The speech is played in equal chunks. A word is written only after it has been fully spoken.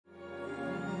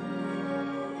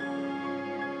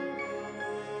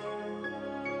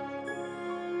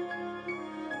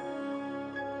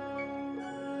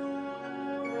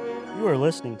You are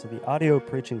listening to the audio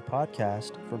preaching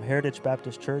podcast from Heritage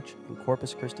Baptist Church in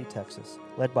Corpus Christi, Texas,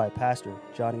 led by Pastor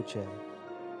Johnny Che.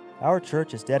 Our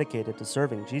church is dedicated to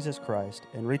serving Jesus Christ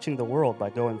and reaching the world by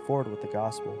going forward with the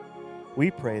gospel. We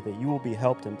pray that you will be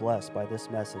helped and blessed by this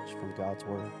message from God's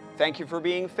Word. Thank you for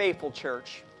being faithful,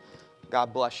 church.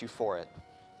 God bless you for it.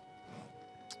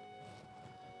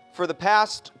 For the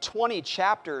past 20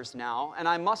 chapters now, and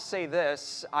I must say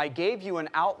this, I gave you an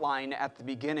outline at the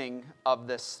beginning of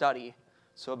this study,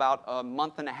 so about a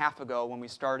month and a half ago when we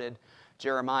started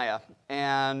Jeremiah.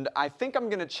 And I think I'm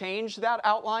going to change that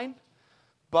outline,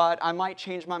 but I might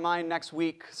change my mind next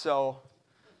week, so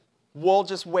we'll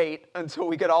just wait until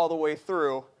we get all the way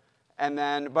through.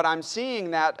 But I'm seeing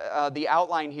that the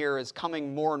outline here is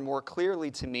coming more and more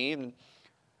clearly to me. And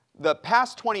the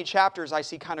past 20 chapters I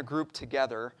see kind of grouped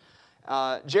together.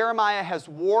 Jeremiah has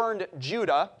warned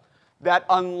Judah that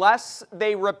unless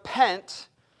they repent,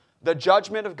 the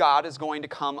judgment of God is going to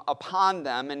come upon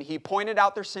them. And he pointed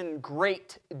out their sin in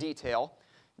great detail,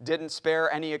 didn't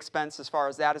spare any expense as far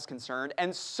as that is concerned.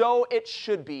 And so it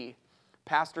should be.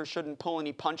 Pastors shouldn't pull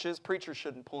any punches. Preachers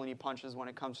shouldn't pull any punches when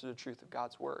it comes to the truth of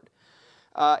God's Word.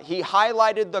 He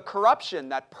highlighted the corruption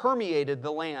that permeated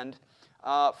the land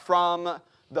from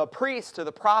the priests to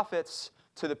the prophets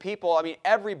to the people. I mean,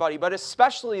 everybody, but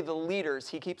especially the leaders.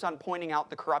 He keeps on pointing out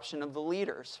the corruption of the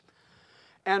leaders.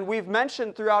 And we've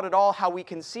mentioned throughout it all how we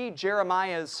can see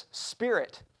Jeremiah's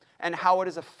spirit and how it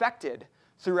is affected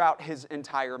throughout his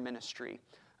entire ministry.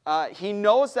 He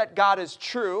knows that God is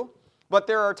true, but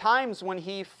there are times when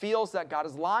he feels that God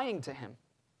is lying to him.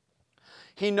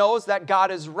 He knows that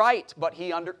God is right, but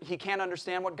he can't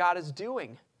understand what God is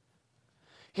doing.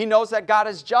 He knows that God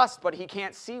is just, but he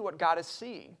can't see what God is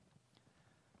seeing.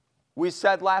 We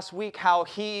said last week how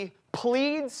he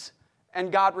pleads and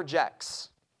God rejects.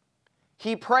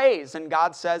 He prays and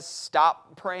God says,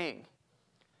 stop praying.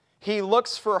 He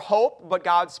looks for hope, but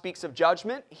God speaks of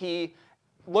judgment. He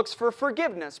looks for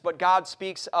forgiveness, but God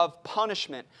speaks of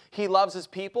punishment. He loves his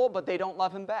people, but they don't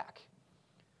love him back.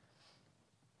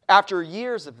 After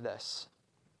years of this,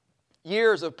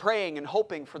 years of praying and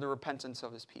hoping for the repentance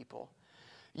of his people,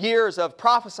 years of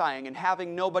prophesying and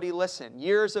having nobody listen,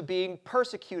 years of being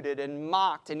persecuted and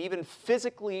mocked and even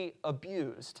physically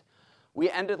abused, we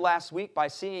ended last week by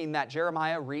seeing that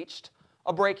Jeremiah reached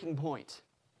a breaking point.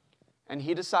 And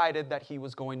he decided that he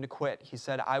was going to quit. He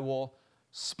said, I will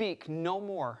speak no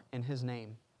more in his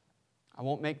name. I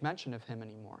won't make mention of him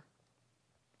anymore.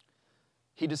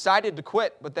 He decided to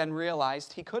quit, but then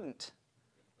realized he couldn't.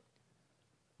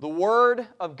 The word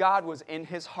of God was in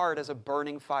his heart as a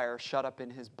burning fire shut up in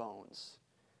his bones.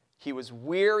 He was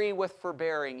weary with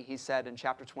forbearing, he said in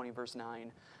chapter 20, verse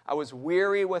 9. I was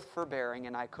weary with forbearing,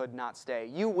 and I could not stay.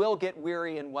 You will get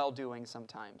weary in well-doing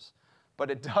sometimes,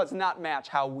 but it does not match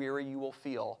how weary you will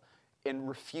feel in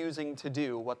refusing to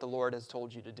do what the Lord has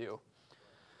told you to do.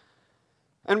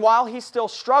 And while he still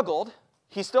struggled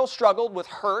with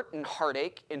hurt and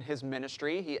heartache in his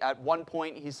ministry. At one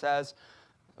point he says,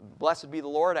 blessed be the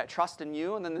Lord, I trust in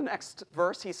you. And then the next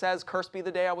verse he says, cursed be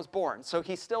the day I was born. So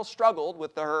he still struggled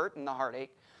with the hurt and the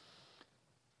heartache.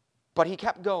 But he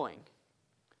kept going.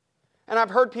 And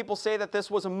I've heard people say that this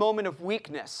was a moment of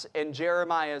weakness in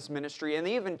Jeremiah's ministry, and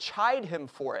they even chide him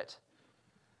for it.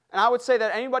 And I would say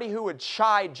that anybody who would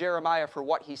chide Jeremiah for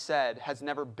what he said has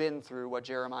never been through what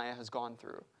Jeremiah has gone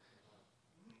through.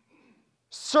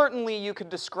 Certainly you could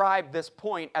describe this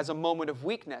point as a moment of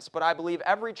weakness, but I believe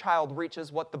every child reaches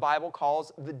what the Bible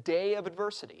calls the day of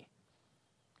adversity.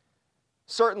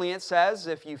 Certainly it says,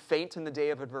 if you faint in the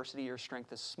day of adversity, your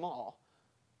strength is small.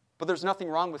 But there's nothing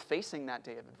wrong with facing that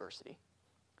day of adversity.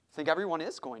 I think everyone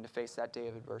is going to face that day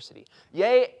of adversity.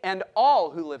 Yea, and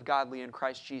all who live godly in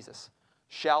Christ Jesus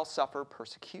shall suffer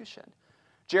persecution.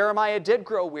 Jeremiah did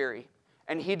grow weary,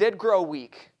 and he did grow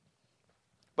weak.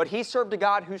 But he served a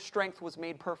God whose strength was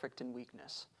made perfect in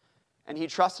weakness. And he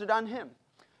trusted on him.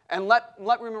 And let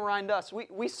me remind us,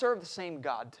 we serve the same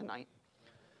God tonight,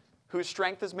 whose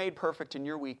strength is made perfect in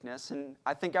your weakness. And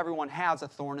I think everyone has a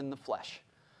thorn in the flesh.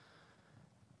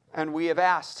 And we have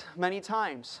asked many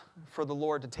times for the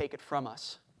Lord to take it from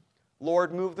us.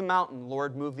 Lord, move the mountain.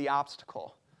 Lord, move the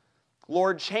obstacle.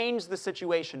 Lord, change the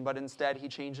situation, but instead he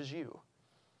changes you.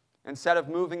 Instead of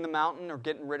moving the mountain or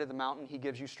getting rid of the mountain, he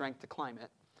gives you strength to climb it.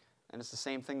 And it's the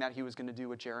same thing that he was going to do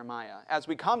with Jeremiah. As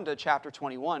we come to chapter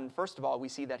 21, first of all, we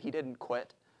see that he didn't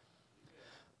quit.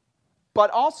 But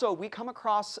also, we come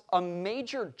across a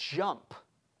major jump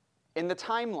in the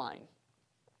timeline.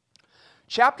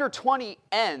 Chapter 20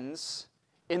 ends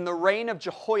in the reign of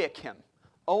Jehoiakim.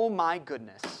 Oh my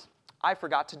goodness. I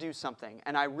forgot to do something,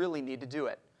 and I really need to do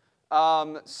it.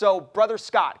 So, Brother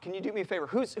Scott, can you do me a favor?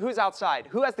 Who's outside?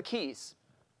 Who has the keys?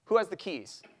 Who has the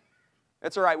keys?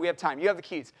 It's all right, we have time. You have the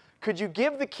keys. Could you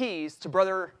give the keys to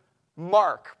Brother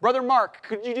Mark? Brother Mark,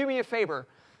 could you do me a favor?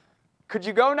 Could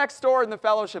you go next door in the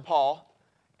fellowship hall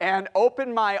and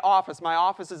open my office? My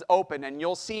office is open, and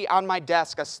you'll see on my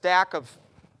desk a stack of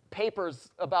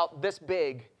papers about this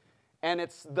big, and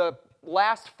it's the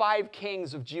last 5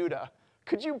 kings of Judah.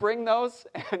 Could you bring those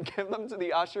and give them to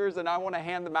the ushers, and I want to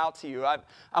hand them out to you.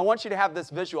 I want you to have this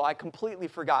visual. I completely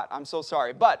forgot. I'm so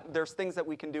sorry. But there's things that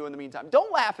we can do in the meantime.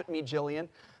 Don't laugh at me, Jillian.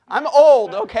 I'm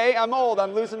old, okay? I'm old.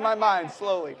 I'm losing my mind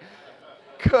slowly.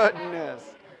 Goodness.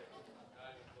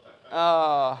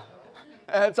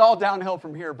 It's all downhill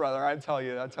from here, brother. I tell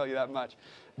you that much.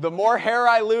 The more hair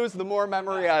I lose, the more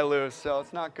memory I lose, so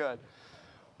it's not good.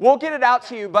 We'll get it out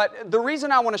to you, but the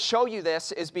reason I want to show you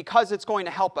this is because it's going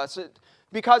to help us.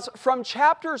 Because from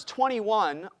chapters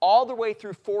 21 all the way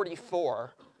through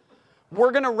 44,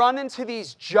 we're going to run into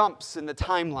these jumps in the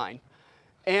timeline.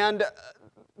 And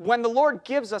when the Lord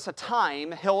gives us a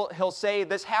time, he'll say,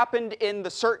 this happened in the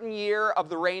certain year of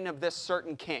the reign of this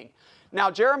certain king.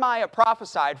 Now, Jeremiah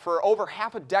prophesied for over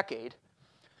half a decade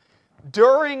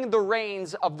during the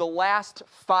reigns of the last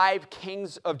 5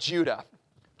 kings of Judah: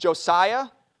 Josiah,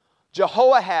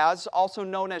 Jehoahaz, also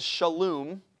known as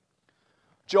Shallum,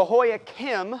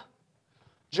 Jehoiakim,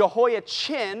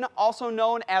 Jehoiachin, also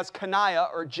known as Coniah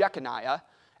or Jeconiah,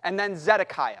 and then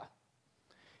Zedekiah.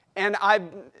 And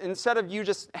instead of you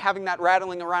just having that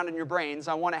rattling around in your brains,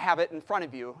 I want to have it in front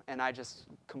of you, and I just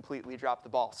completely dropped the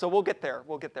ball. So we'll get there,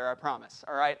 I promise,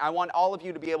 all right? I want all of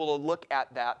you to be able to look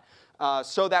at that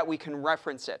so that we can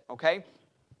reference it, okay?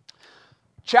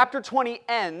 Chapter 20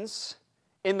 ends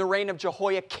in the reign of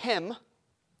Jehoiakim.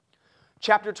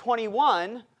 Chapter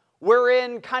 21, we're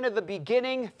in kind of the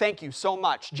beginning. Thank you so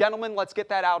much. Gentlemen, let's get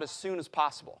that out as soon as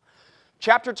possible.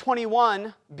 Chapter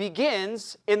 21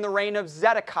 begins in the reign of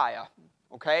Zedekiah,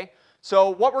 okay? So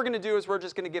what we're going to do is we're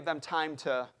just going to give them time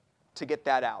to get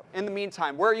that out. In the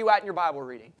meantime, where are you at in your Bible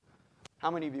reading? How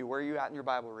many of you, where are you at in your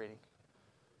Bible reading?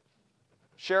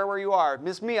 Share where you are.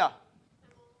 Ms. Mia.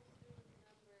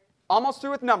 Almost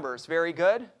through with Numbers. Very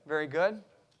good, very good.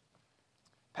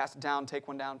 Pass it down, take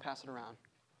one down, pass it around.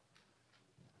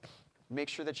 Make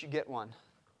sure that you get one.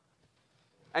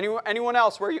 Anyone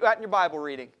else, where are you at in your Bible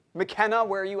reading? McKenna,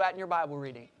 where are you at in your Bible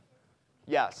reading?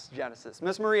 Yes, Genesis.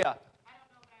 Miss Maria? I don't know,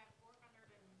 but I have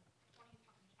 420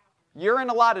 chapters. You're in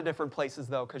a lot of different places,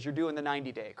 though, because you're doing the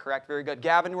 90-day, correct? Very good.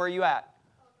 Gavin, where are you at?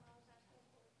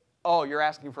 Oh, you're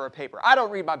asking for a paper. I don't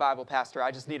read my Bible, Pastor.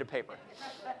 I just need a paper.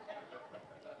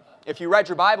 If you read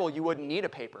your Bible, you wouldn't need a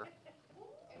paper.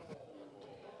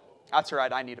 That's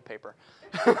right, I need a paper.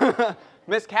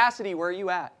 Miss Cassidy, where are you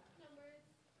at?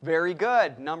 Very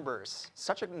good. Numbers.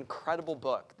 Such an incredible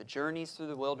book. The Journeys Through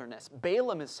the Wilderness.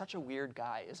 Balaam is such a weird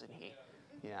guy, isn't he?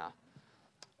 Yeah.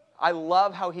 I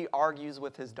love how he argues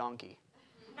with his donkey.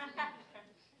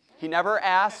 He never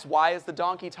asks, why is the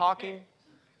donkey talking?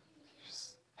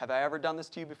 Have I ever done this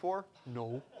to you before?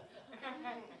 No.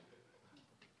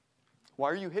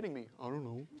 Why are you hitting me? I don't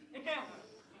know.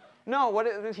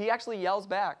 No, he actually yells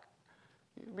back.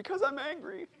 Because I'm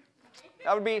angry.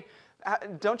 That would be,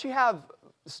 don't you have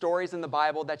stories in the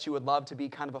Bible that you would love to be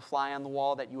kind of a fly on the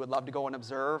wall, that you would love to go and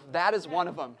observe? That is one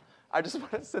of them. I just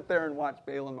want to sit there and watch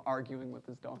Balaam arguing with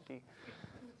his donkey.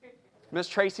 Miss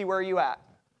Tracy, where are you at?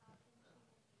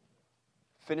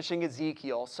 Finishing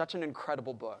Ezekiel. Such an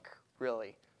incredible book,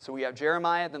 really. So we have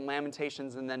Jeremiah, then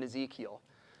Lamentations, and then Ezekiel.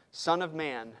 Son of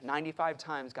man. 95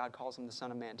 times God calls him the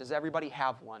Son of Man. Does everybody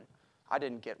have one? I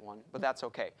didn't get one, but that's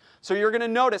okay. So you're going to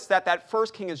notice that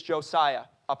first king is Josiah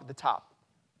up at the top.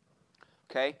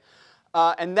 Okay?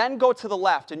 And then go to the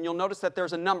left, and you'll notice that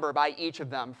there's a number by each of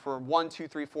them for 1, 2,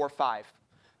 3, 4, 5.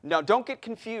 Now, don't get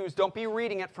confused. Don't be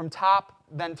reading it from top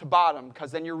then to bottom, because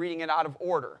then you're reading it out of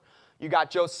order. You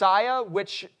got Josiah,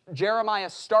 which Jeremiah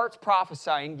starts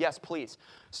prophesying. Yes, please.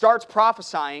 Starts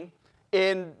prophesying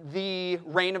in the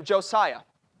reign of Josiah.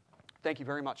 Thank you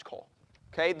very much, Cole.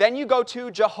 Okay, then you go to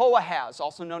Jehoahaz,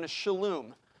 also known as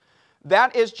Shallum.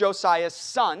 That is Josiah's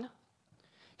son.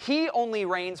 He only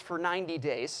reigns for 90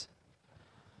 days.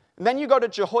 And then you go to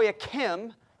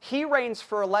Jehoiakim. He reigns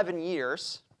for 11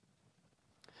 years.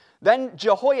 Then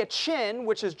Jehoiachin,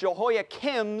 which is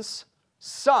Jehoiakim's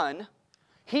son,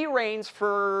 he reigns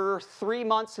for 3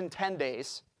 months and 10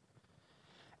 days.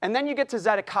 And then you get to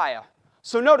Zedekiah.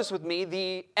 So notice with me,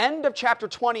 the end of chapter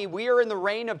 20, we are in the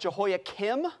reign of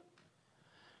Jehoiakim.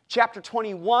 Chapter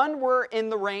 21, we're in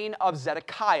the reign of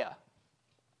Zedekiah.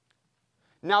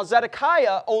 Now,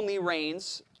 Zedekiah only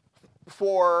reigns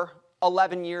for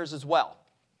 11 years as well.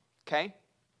 Okay?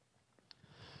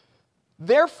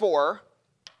 Therefore,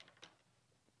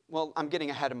 well, I'm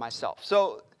getting ahead of myself.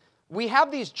 So we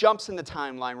have these jumps in the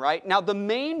timeline, right? Now, the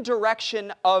main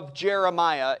direction of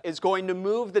Jeremiah is going to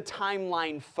move the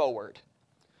timeline forward.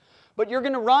 But you're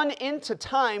going to run into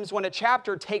times when a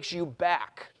chapter takes you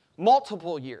back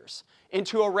multiple years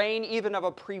into a reign even of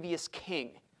a previous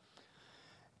king.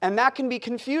 And that can be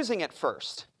confusing at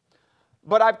first.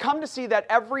 But I've come to see that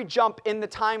every jump in the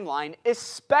timeline,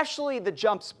 especially the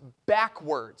jumps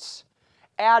backwards,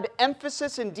 add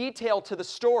emphasis and detail to the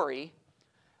story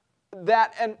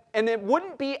that, and it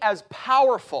wouldn't be as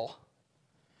powerful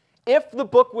if the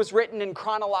book was written in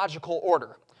chronological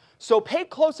order. So pay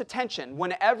close attention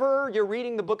whenever you're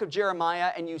reading the book of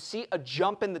Jeremiah and you see a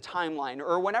jump in the timeline,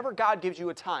 or whenever God gives you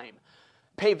a time.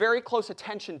 Pay very close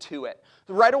attention to it.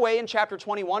 Right away in chapter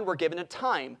 21, we're given a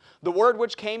time. The word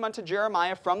which came unto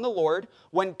Jeremiah from the Lord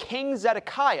when King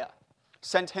Zedekiah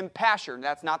sent him Pashur.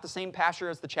 That's not the same Pashur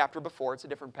as the chapter before. It's a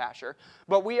different Pashur.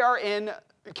 But we are in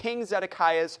King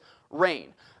Zedekiah's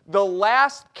reign. The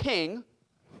last king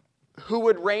who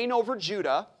would reign over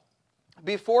Judah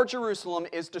before Jerusalem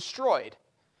is destroyed.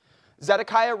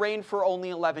 Zedekiah reigned for only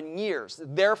 11 years.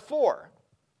 Therefore,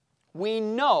 we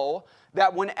know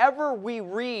that whenever we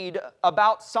read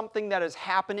about something that is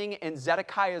happening in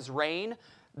Zedekiah's reign,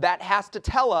 that has to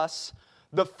tell us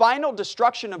the final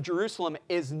destruction of Jerusalem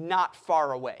is not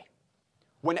far away.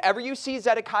 Whenever you see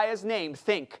Zedekiah's name,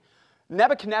 think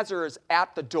Nebuchadnezzar is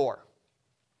at the door.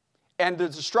 And the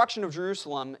destruction of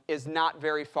Jerusalem is not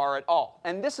very far at all.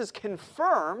 And this is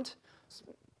confirmed.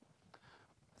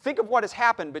 Think of what has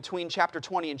happened between chapter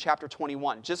 20 and chapter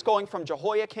 21. Just going from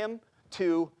Jehoiakim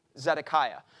to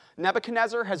Zedekiah.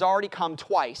 Nebuchadnezzar has already come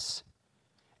twice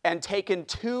and taken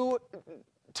two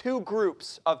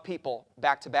groups of people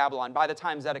back to Babylon by the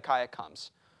time Zedekiah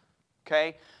comes.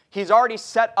 Okay? He's already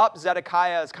set up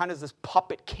Zedekiah as kind of this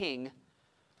puppet king.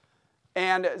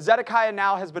 And Zedekiah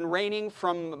now has been reigning,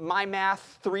 from my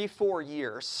math, 3-4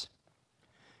 years.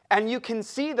 And you can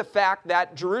see the fact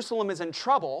that Jerusalem is in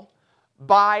trouble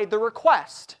by the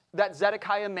request that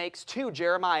Zedekiah makes to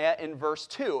Jeremiah in verse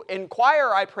 2.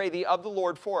 Inquire, I pray thee, of the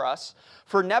Lord for us,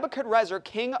 for Nebuchadrezzar,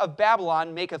 king of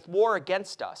Babylon, maketh war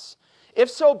against us. If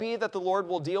so be that the Lord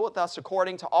will deal with us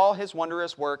according to all his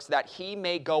wondrous works, that he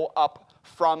may go up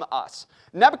from us.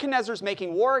 Nebuchadnezzar's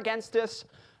making war against us.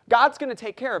 God's going to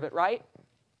take care of it, right?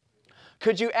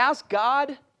 Could you ask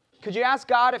God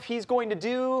if he's going to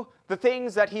do the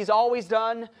things that he's always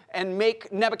done and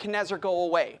make Nebuchadnezzar go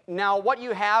away? Now, what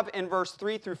you have in verse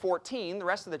 3 through 14, the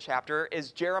rest of the chapter,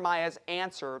 is Jeremiah's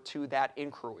answer to that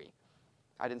inquiry.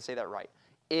 I didn't say that right.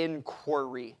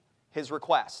 Inquiry, his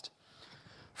request.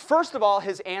 First of all,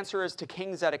 his answer is to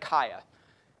King Zedekiah.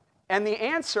 And the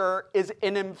answer is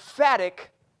an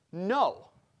emphatic no.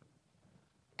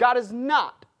 God is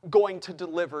not going to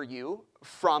deliver you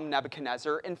from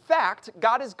Nebuchadnezzar. In fact,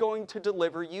 God is going to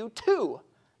deliver you to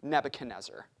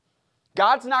Nebuchadnezzar.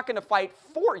 God's not going to fight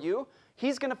for you.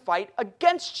 He's going to fight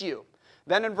against you.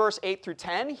 Then in verse 8 through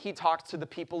 10, he talks to the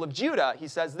people of Judah. He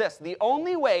says this, the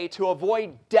only way to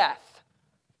avoid death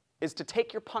is to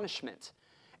take your punishment.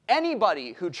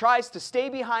 Anybody who tries to stay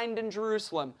behind in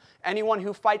Jerusalem, anyone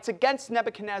who fights against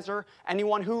Nebuchadnezzar,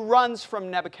 anyone who runs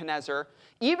from Nebuchadnezzar,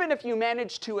 even if you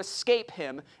manage to escape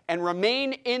him and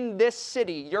remain in this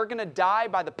city, you're going to die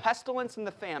by the pestilence and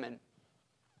the famine.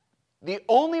 The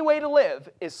only way to live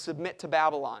is submit to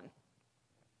Babylon.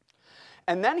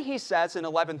 And then he says in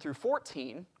 11 through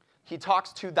 14, he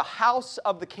talks to the house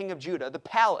of the king of Judah, the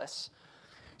palace.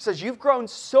 He says, you've grown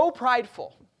so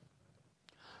prideful.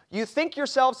 You think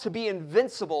yourselves to be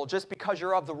invincible just because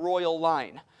you're of the royal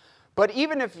line. But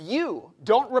even if you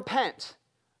don't repent,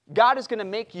 God is going to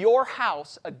make your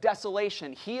house a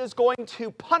desolation. He is going to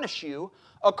punish you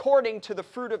according to the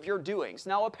fruit of your doings.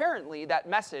 Now, apparently, that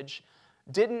message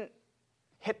didn't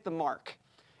hit the mark.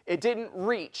 It didn't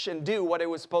reach and do what it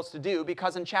was supposed to do,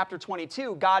 because in chapter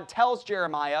 22, God tells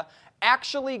Jeremiah,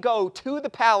 actually go to the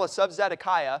palace of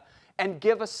Zedekiah and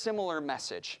give a similar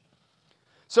message.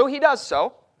 So he does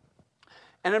so.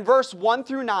 And in verse 1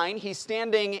 through 9, he's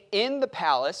standing in the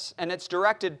palace, and it's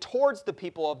directed towards the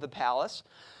people of the palace.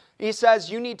 He says,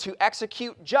 you need to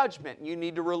execute judgment. You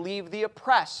need to relieve the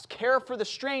oppressed, care for the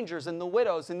strangers and the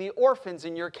widows and the orphans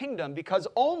in your kingdom, because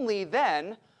only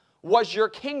then was your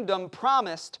kingdom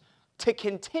promised to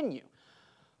continue.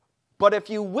 But if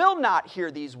you will not hear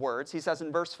these words, he says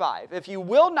in verse 5, if you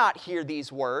will not hear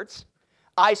these words,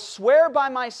 I swear by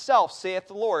myself, saith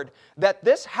the Lord, that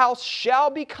this house shall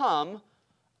become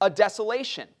a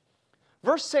desolation.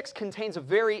 Verse 6 contains a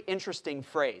very interesting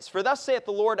phrase. For thus saith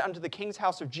the Lord unto the king's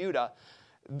house of Judah,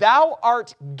 thou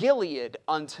art Gilead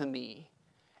unto me,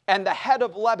 and the head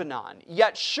of Lebanon.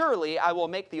 Yet surely I will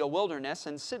make thee a wilderness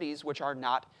and cities which are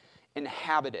not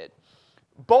inhabited.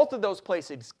 Both of those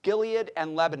places, Gilead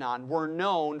and Lebanon, were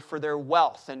known for their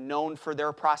wealth and known for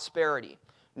their prosperity,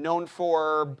 known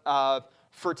for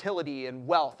fertility and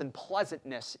wealth and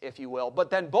pleasantness, if you will. But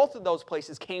then both of those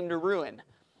places came to ruin. He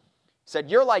said,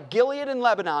 you're like Gilead and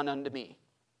Lebanon unto me.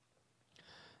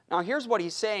 Now here's what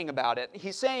he's saying about it.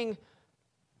 He's saying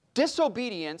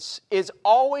disobedience is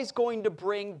always going to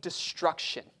bring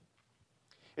destruction.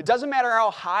 It doesn't matter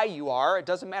how high you are. It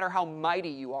doesn't matter how mighty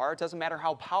you are. It doesn't matter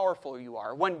how powerful you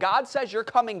are. When God says you're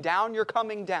coming down, you're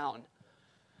coming down.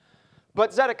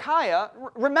 But Zedekiah,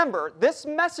 remember, this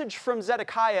message from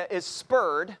Zedekiah is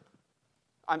spurred,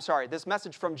 this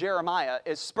message from Jeremiah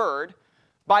is spurred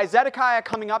by Zedekiah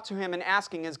coming up to him and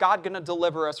asking, is God going to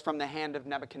deliver us from the hand of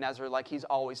Nebuchadnezzar like he's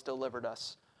always delivered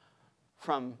us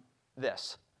from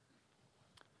this?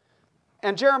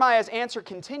 And Jeremiah's answer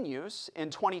continues in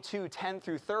 22:10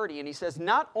 through 30, and he says,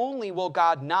 not only will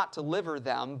God not deliver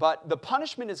them, but the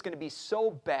punishment is going to be so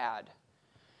bad.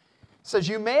 He says,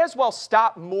 you may as well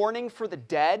stop mourning for the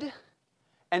dead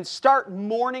and start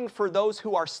mourning for those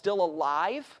who are still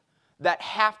alive that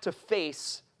have to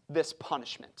face this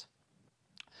punishment.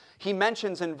 He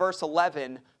mentions in verse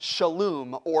 11,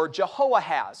 Shallum or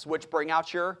Jehoahaz, which bring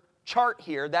out your chart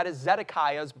here. That is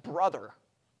Zedekiah's brother.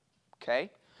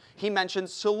 Okay? He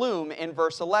mentions Shallum in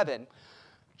verse 11.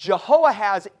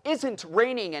 Jehoahaz isn't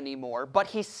reigning anymore, but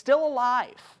he's still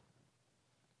alive.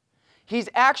 He's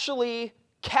actually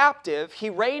captive. He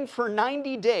reigned for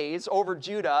 90 days over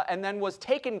Judah and then was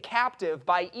taken captive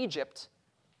by Egypt.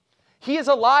 He is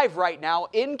alive right now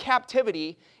in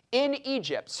captivity in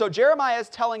Egypt. So Jeremiah is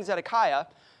telling Zedekiah,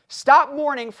 stop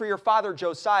mourning for your father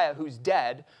Josiah, who's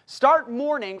dead. Start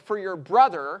mourning for your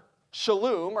brother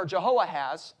Shallum or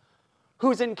Jehoahaz,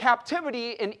 who's in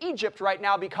captivity in Egypt right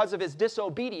now because of his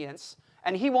disobedience,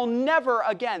 and he will never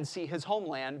again see his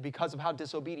homeland because of how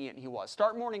disobedient he was.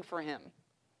 Start mourning for him.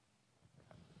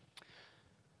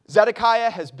 Zedekiah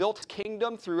has built his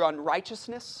kingdom through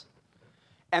unrighteousness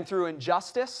and through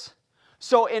injustice.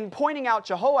 So in pointing out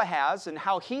Jehoahaz and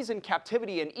how he's in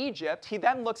captivity in Egypt, he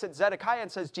then looks at Zedekiah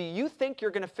and says, do you think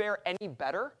you're going to fare any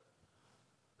better?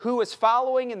 Who is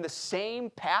following in the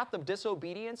same path of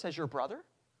disobedience as your brother?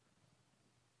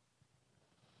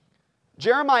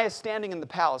 Jeremiah is standing in the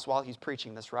palace while he's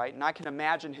preaching this, right? And I can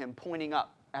imagine him pointing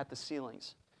up at the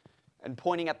ceilings and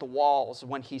pointing at the walls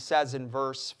when he says in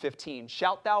verse 15,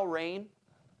 shalt thou reign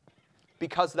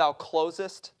because thou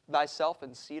closest thyself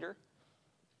in cedar?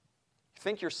 You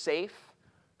think you're safe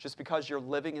just because you're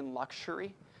living in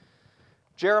luxury?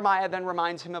 Jeremiah then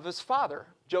reminds him of his father,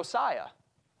 Josiah,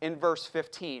 in verse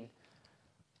 15.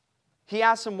 He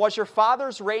asks him, was your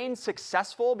father's reign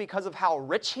successful because of how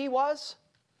rich he was?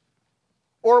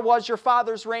 Or was your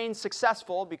father's reign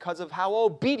successful because of how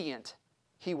obedient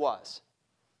he was?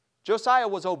 Josiah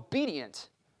was obedient.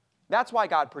 That's why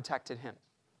God protected him.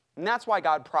 And that's why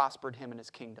God prospered him in his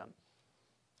kingdom.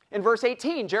 In verse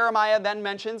 18, Jeremiah then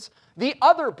mentions the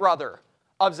other brother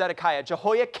of Zedekiah,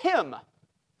 Jehoiakim.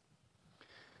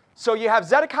 So you have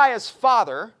Zedekiah's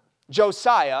father,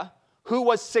 Josiah, who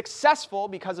was successful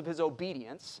because of his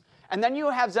obedience. And then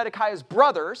you have Zedekiah's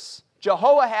brothers,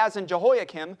 Jehoahaz and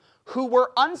Jehoiakim, who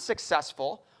were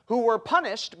unsuccessful, who were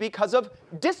punished because of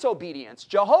disobedience.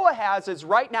 Jehoahaz is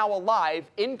right now alive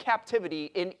in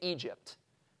captivity in Egypt,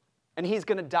 and he's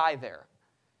going to die there.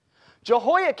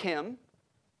 Jehoiakim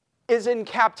is in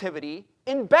captivity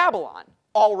in Babylon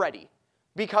already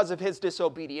because of his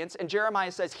disobedience, and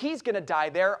Jeremiah says he's going to die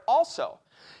there also.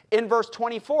 In verse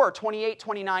 24, 28,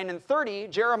 29, and 30,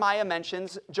 Jeremiah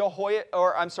mentions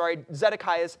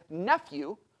Zedekiah's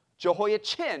nephew,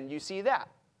 Jehoiachin. You see that?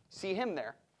 See him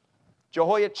there.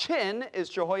 Jehoiachin is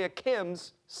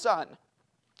Jehoiakim's son.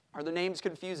 Are the names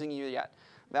confusing you yet?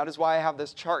 That is why I have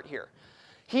this chart here.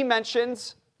 He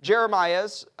mentions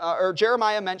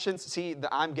Jeremiah mentions, see,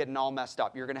 I'm getting all messed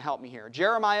up. You're going to help me here.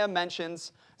 Jeremiah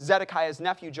mentions Zedekiah's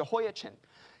nephew, Jehoiachin.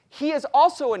 He is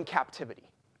also in captivity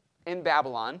in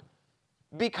Babylon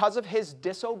because of his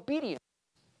disobedience.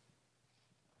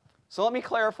 So let me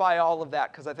clarify all of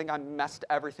that because I think I messed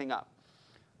everything up.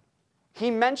 He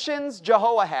mentions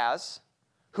Jehoahaz,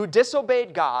 who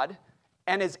disobeyed God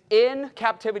and is in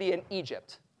captivity in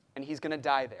Egypt, and he's going to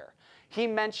die there. He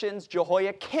mentions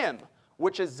Jehoiakim,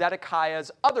 which is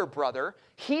Zedekiah's other brother.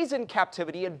 He's in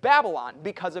captivity in Babylon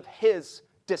because of his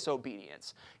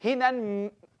disobedience. He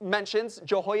then mentions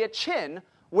Jehoiachin,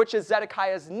 which is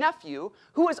Zedekiah's nephew,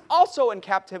 who is also in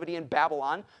captivity in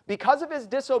Babylon because of his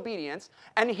disobedience.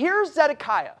 And here's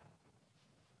Zedekiah,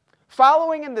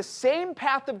 following in the same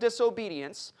path of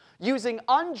disobedience, using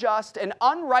unjust and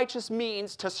unrighteous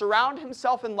means to surround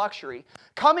himself in luxury,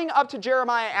 coming up to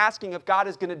Jeremiah asking if God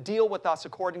is going to deal with us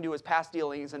according to his past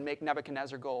dealings and make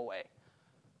Nebuchadnezzar go away.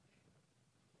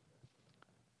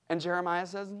 And Jeremiah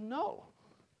says, no.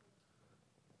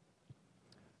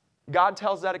 God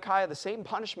tells Zedekiah the same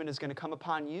punishment is going to come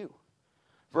upon you.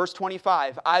 Verse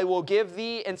 25, I will give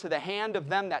thee into the hand of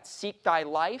them that seek thy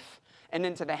life, and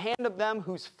into the hand of them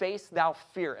whose face thou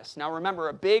fearest. Now remember,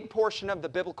 a big portion of the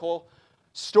biblical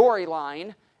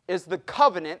storyline is the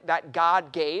covenant that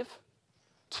God gave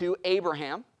to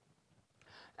Abraham,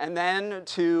 and then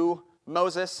to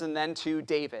Moses, and then to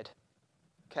David.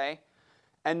 Okay?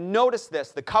 And notice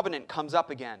this, the covenant comes up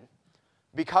again.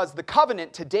 Because the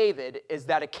covenant to David is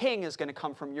that a king is going to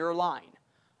come from your line.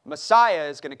 Messiah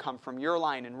is going to come from your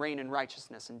line and reign in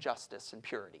righteousness and justice and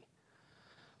purity.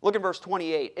 Look at verse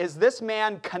 28. Is this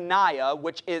man Coniah,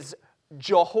 which is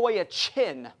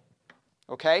Jehoiachin?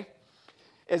 Okay?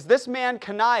 Is this man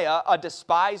Coniah a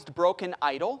despised broken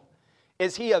idol?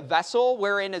 Is he a vessel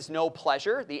wherein is no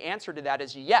pleasure? The answer to that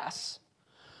is yes.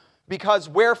 Because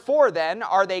wherefore then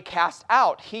are they cast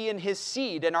out, he and his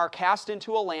seed, and are cast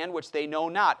into a land which they know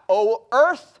not? O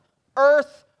earth,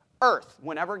 earth, earth.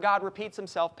 Whenever God repeats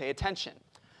himself, pay attention.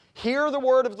 Hear the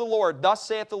word of the Lord. Thus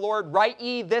saith the Lord, write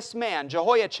ye this man,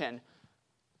 Jehoiachin,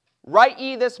 write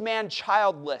ye this man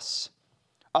childless,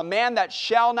 a man that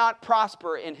shall not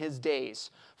prosper in his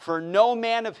days. For no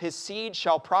man of his seed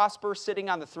shall prosper sitting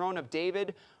on the throne of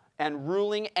David and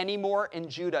ruling anymore in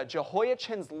Judah.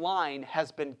 Jehoiachin's line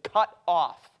has been cut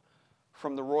off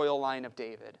from the royal line of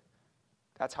David.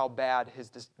 That's how bad his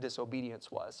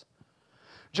disobedience was.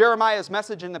 Jeremiah's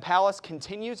message in the palace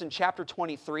continues in chapter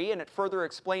 23, and it further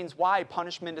explains why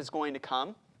punishment is going to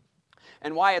come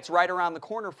and why it's right around the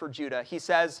corner for Judah. He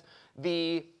says,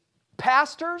 the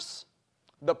pastors,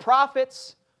 the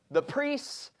prophets, the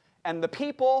priests, and the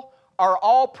people are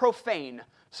all profane.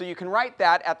 So you can write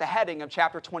that at the heading of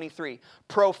chapter 23.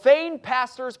 Profane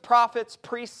pastors, prophets,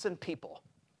 priests, and people.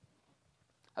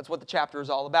 That's what the chapter is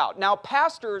all about. Now,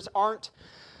 pastors aren't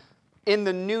in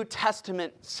the New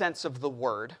Testament sense of the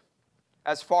word,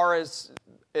 as far as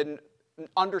an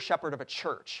under-shepherd of a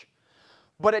church.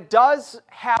 But it does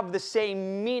have the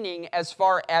same meaning as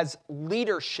far as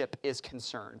leadership is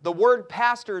concerned. The word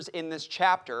pastors in this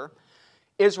chapter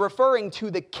is referring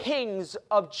to the kings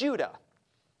of Judah.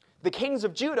 The kings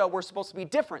of Judah were supposed to be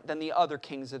different than the other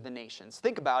kings of the nations.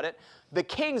 Think about it. The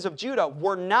kings of Judah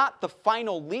were not the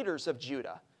final leaders of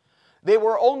Judah. They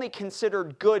were only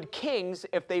considered good kings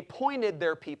if they pointed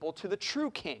their people to the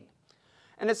true king.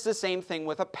 And it's the same thing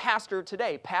with a pastor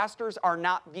today. Pastors are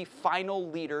not the final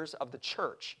leaders of the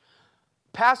church.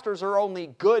 Pastors are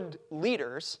only good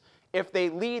leaders if they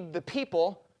lead the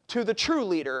people to the true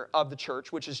leader of the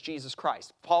church, which is Jesus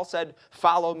Christ. Paul said,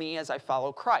 follow me as I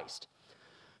follow Christ.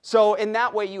 So in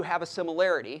that way you have a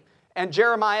similarity. And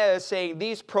Jeremiah is saying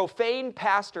these profane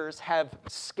pastors have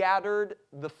scattered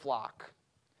the flock.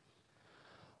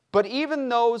 But even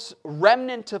those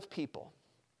remnant of people,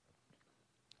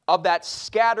 of that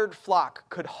scattered flock,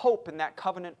 could hope in that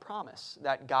covenant promise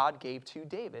that God gave to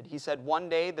David. He said one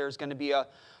day there's going to be a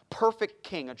perfect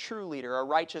king, a true leader, a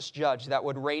righteous judge that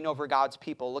would reign over God's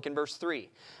people. Look in verse 3.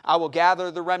 I will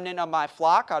gather the remnant of my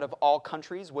flock out of all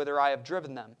countries whither I have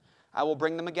driven them. I will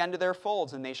bring them again to their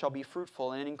folds, and they shall be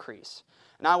fruitful and increase.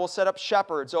 And I will set up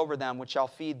shepherds over them, which shall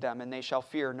feed them, and they shall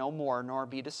fear no more, nor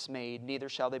be dismayed, neither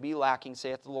shall they be lacking,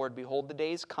 saith the Lord. Behold, the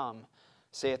days come,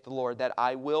 saith the Lord, that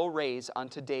I will raise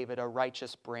unto David a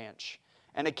righteous branch,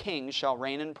 and a king shall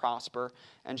reign and prosper,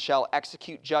 and shall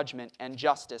execute judgment and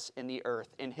justice in the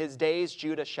earth. In his days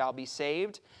Judah shall be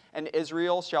saved, and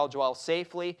Israel shall dwell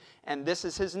safely, and this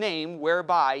is his name,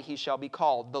 whereby he shall be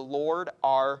called, the Lord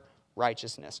our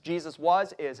righteousness. Jesus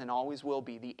was, is, and always will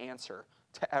be the answer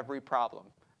to every problem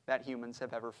that humans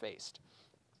have ever faced.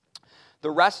 The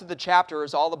rest of the chapter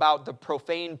is all about the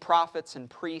profane prophets and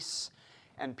priests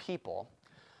and people.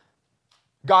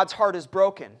 God's heart is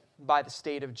broken by the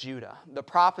state of Judah. The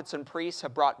prophets and priests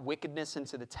have brought wickedness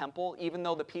into the temple. Even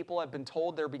though the people have been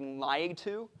told they're being lied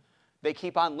to, they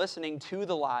keep on listening to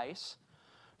the lies.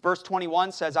 Verse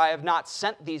 21 says, I have not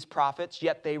sent these prophets,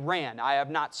 yet they ran. I have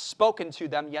not spoken to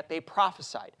them, yet they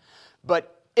prophesied.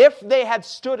 But if they had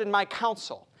stood in my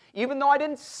counsel, even though I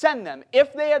didn't send them,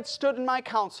 if they had stood in my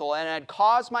counsel and had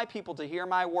caused my people to hear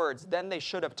my words, then they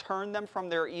should have turned them from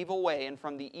their evil way and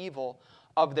from the evil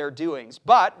of their doings.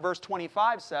 But verse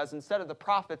 25 says, instead of the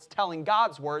prophets telling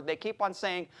God's word, they keep on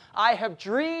saying, I have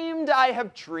dreamed, I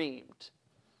have dreamed.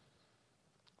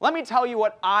 Let me tell you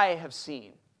what I have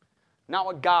seen, not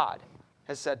what God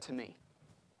has said to me.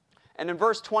 And in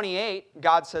verse 28,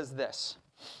 God says this,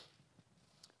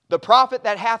 The prophet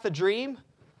that hath a dream,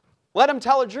 let him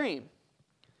tell a dream.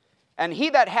 And he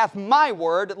that hath my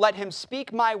word, let him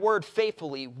speak my word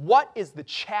faithfully. What is the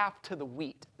chaff to the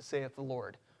wheat, saith the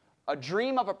Lord? A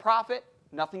dream of a prophet,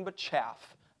 nothing but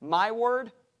chaff. My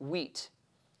word, wheat.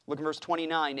 Look at verse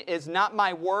 29. Is not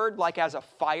my word like as a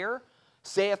fire,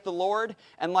 saith the Lord,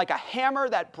 and like a hammer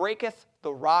that breaketh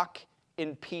the rock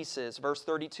in pieces? Verse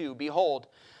 32. Behold,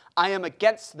 I am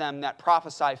against them that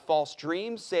prophesy false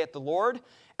dreams, saith the Lord,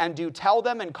 and do tell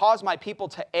them and cause my people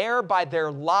to err by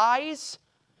their lies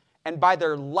and by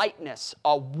their lightness,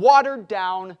 a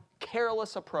watered-down,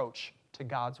 careless approach to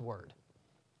God's word.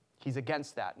 He's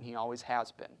against that, and he always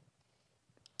has been.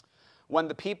 When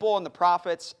the people and the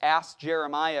prophets asked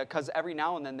Jeremiah, because every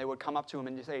now and then they would come up to him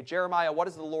and say, Jeremiah, what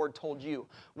has the Lord told you?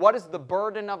 What is the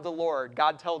burden of the Lord?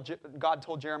 God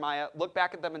told Jeremiah, look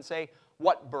back at them and say,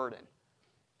 what burden?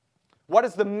 What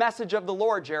is the message of the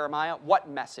Lord, Jeremiah? What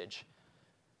message?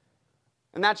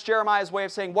 And that's Jeremiah's way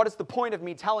of saying, what is the point of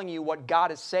me telling you what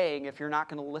God is saying if you're not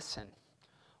going to listen?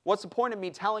 What's the point of me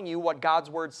telling you what God's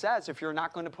word says if you're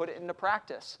not going to put it into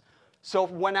practice? So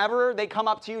whenever they come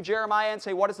up to you, Jeremiah, and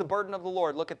say, what is the burden of the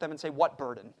Lord? Look at them and say, what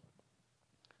burden?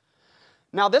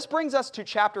 Now this brings us to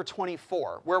chapter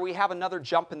 24, where we have another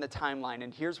jump in the timeline,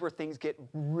 and here's where things get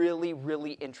really,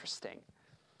 really interesting.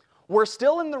 We're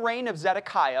still in the reign of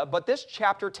Zedekiah, but this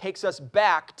chapter takes us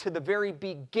back to the very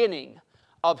beginning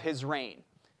of his reign.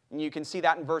 And you can see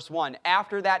that in verse 1.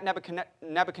 After that,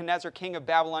 Nebuchadnezzar, king of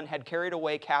Babylon, had carried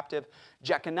away captive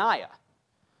Jeconiah,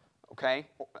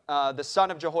 the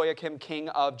son of Jehoiakim, king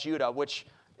of Judah, which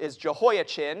is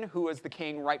Jehoiachin, who is the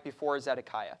king right before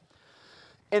Zedekiah.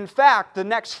 In fact, the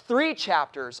next 3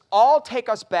 chapters all take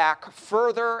us back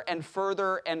further and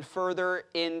further and further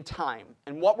in time.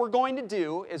 And what we're going to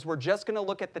do is we're just going to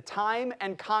look at the time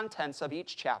and contents of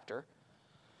each chapter.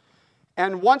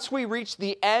 And once we reach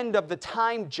the end of the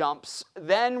time jumps,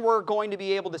 then we're going to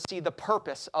be able to see the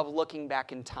purpose of looking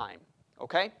back in time.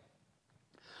 Okay?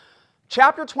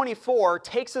 Chapter 24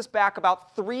 takes us back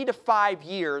about 3 to 5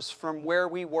 years from where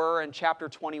we were in chapter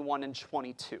 21 and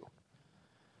 22.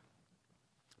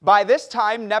 By this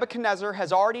time, Nebuchadnezzar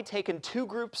has already taken 2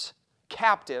 groups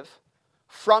captive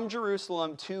from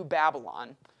Jerusalem to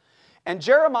Babylon. And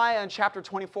Jeremiah in chapter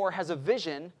 24 has a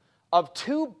vision of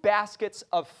 2 baskets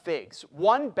of figs.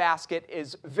 One basket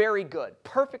is very good,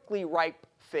 perfectly ripe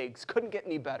figs, couldn't get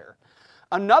any better.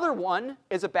 Another one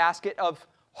is a basket of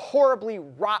horribly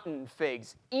rotten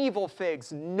figs, evil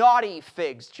figs, naughty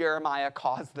figs, Jeremiah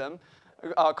calls them,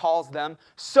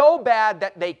 so bad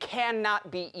that they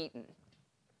cannot be eaten.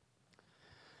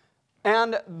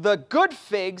 And the good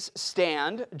figs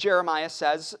stand, Jeremiah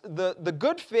says, the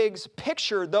good figs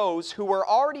picture those who were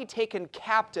already taken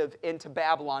captive into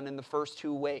Babylon in the first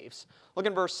 2 waves. Look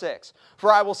in verse 6.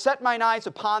 For I will set mine eyes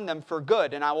upon them for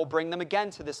good, and I will bring them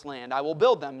again to this land. I will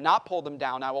build them, not pull them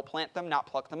down. I will plant them, not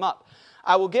pluck them up.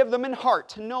 I will give them an heart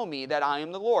to know me, that I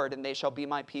am the Lord, and they shall be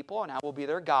my people, and I will be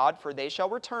their God, for they shall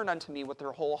return unto me with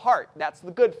their whole heart. That's the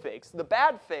good figs. The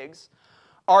bad figs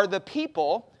are the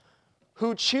people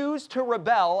who choose to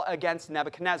rebel against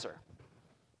Nebuchadnezzar.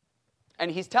 And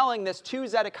he's telling this to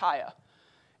Zedekiah.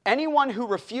 Anyone who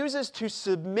refuses to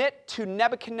submit to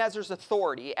Nebuchadnezzar's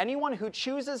authority, anyone who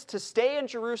chooses to stay in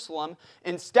Jerusalem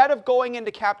instead of going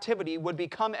into captivity would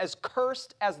become as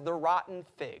cursed as the rotten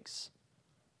figs.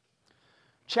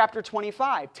 Chapter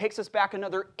 25 takes us back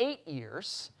another 8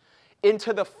 years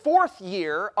into the 4th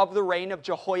year of the reign of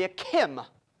Jehoiakim.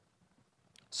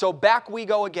 So back we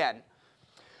go again.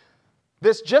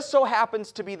 This just so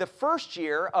happens to be the 1st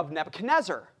year of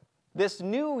Nebuchadnezzar, this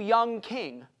new young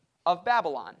king of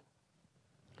Babylon.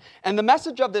 And the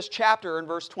message of this chapter in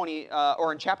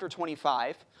in chapter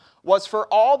 25 was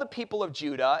for all the people of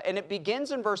Judah, and it begins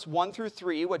in verse 1 through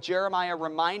 3 with Jeremiah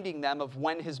reminding them of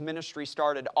when his ministry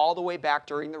started all the way back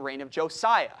during the reign of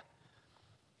Josiah.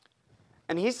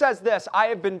 And he says this, I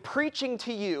have been preaching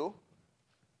to you.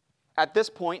 At this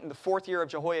point, in the 4th year of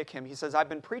Jehoiakim, he says, I've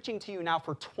been preaching to you now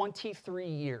for 23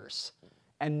 years,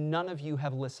 and none of you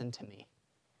have listened to me.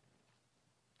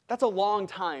 That's a long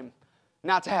time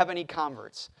not to have any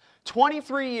converts.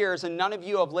 23 years and none of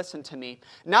you have listened to me.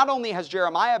 Not only has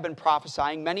Jeremiah been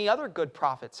prophesying, many other good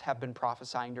prophets have been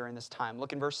prophesying during this time.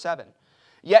 Look in verse 7.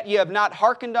 Yet ye have not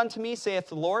hearkened unto me, saith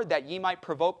the Lord, that ye might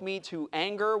provoke me to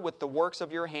anger with the works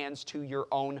of your hands to your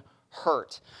own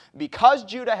hurt. Because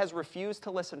Judah has refused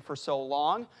to listen for so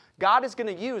long, God is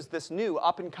going to use this new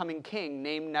up-and-coming king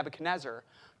named Nebuchadnezzar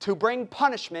to bring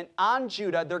punishment on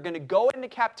Judah. They're going to go into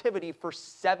captivity for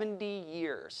 70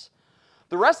 years.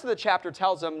 The rest of the chapter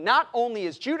tells them not only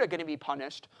is Judah going to be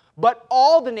punished, but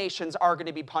all the nations are going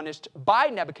to be punished by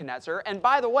Nebuchadnezzar. And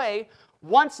by the way,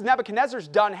 once Nebuchadnezzar's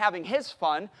done having his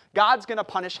fun, God's going to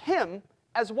punish him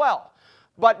as well.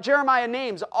 But Jeremiah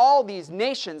names all these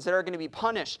nations that are going to be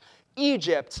punished: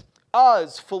 Egypt,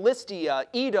 Uz, Philistia,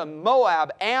 Edom,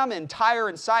 Moab, Ammon, Tyre,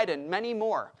 and Sidon, many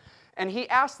more. And he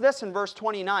asks this in verse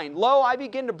 29, "Lo, I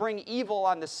begin to bring evil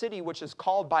on the city which is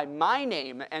called by my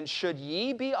name, and should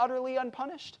ye be utterly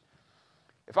unpunished?"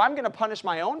 If I'm going to punish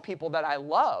my own people that I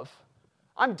love,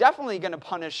 I'm definitely going to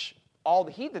punish all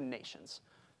the heathen nations.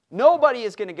 Nobody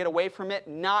is going to get away from it,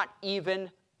 not even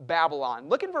Babylon.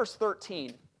 Look at verse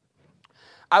 13.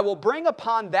 "I will bring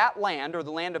upon that land," or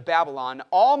the land of Babylon,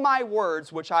 "all my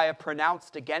words which I have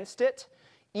pronounced against it,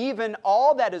 even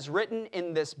all that is written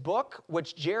in this book,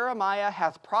 which Jeremiah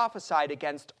hath prophesied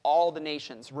against all the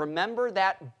nations." Remember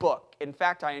that book. In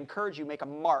fact, I encourage you, make a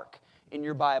mark in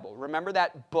your Bible. Remember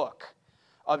that book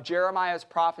of Jeremiah's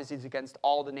prophecies against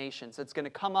all the nations. It's going to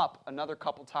come up another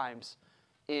couple times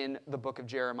in the book of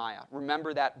Jeremiah.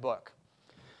 Remember that book.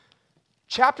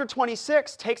 Chapter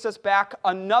 26 takes us back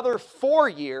another 4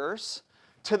 years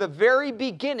to the very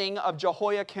beginning of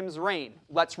Jehoiakim's reign.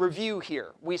 Let's review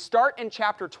here. We start in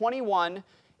chapter 21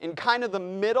 in kind of the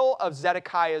middle of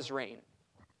Zedekiah's reign.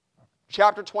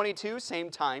 Chapter 22, same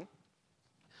time.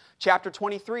 Chapter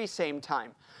 23, same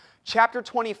time. Chapter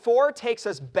 24 takes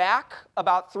us back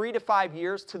about 3 to 5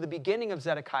 years to the beginning of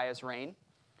Zedekiah's reign.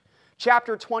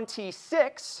 Chapter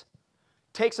 26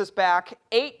 takes us back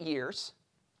 8 years.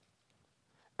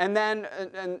 And then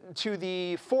to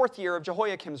the 4th year of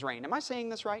Jehoiakim's reign. Am I saying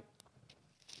this right?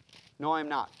 No, I'm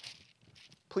not.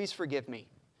 Please forgive me.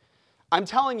 I'm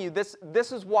telling you, this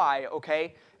is why,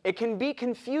 okay? It can be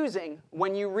confusing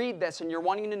when you read this and you're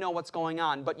wanting to know what's going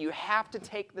on, but you have to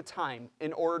take the time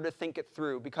in order to think it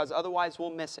through, because otherwise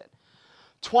we'll miss it.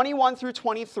 21 through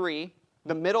 23,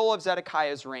 the middle of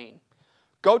Zedekiah's reign.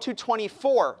 Go to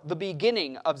 24, the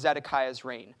beginning of Zedekiah's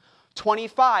reign.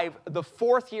 25, the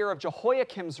 4th year of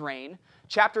Jehoiakim's reign.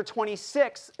 Chapter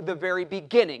 26, the very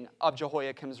beginning of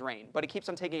Jehoiakim's reign. But it keeps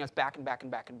on taking us back and back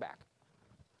and back and back.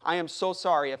 I am so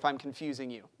sorry if I'm confusing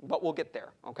you, but we'll get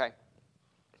there, okay?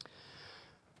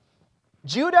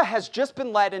 Judah has just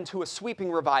been led into a sweeping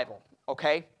revival,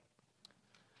 okay?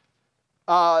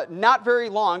 Not very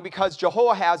long, because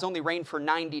Jehoahaz only reigned for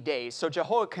 90 days. So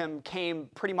Jehoiakim came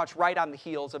pretty much right on the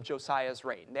heels of Josiah's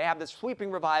reign. They have this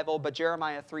sweeping revival, but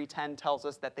Jeremiah 3:10 tells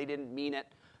us that they didn't mean it.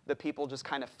 The people just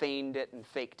kind of feigned it and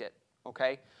faked it,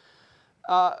 okay?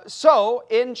 So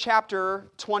in chapter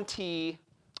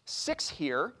 26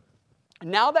 here,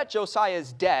 now that Josiah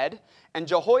is dead and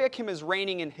Jehoiakim is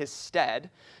reigning in his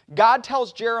stead, God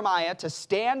tells Jeremiah to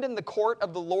stand in the court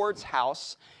of the Lord's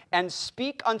house and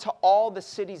speak unto all the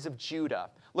cities of Judah.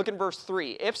 Look in verse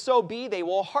 3. "If so be they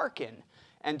will hearken,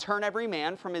 and turn every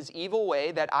man from his evil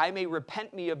way, that I may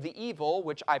repent me of the evil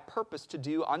which I purpose to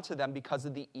do unto them because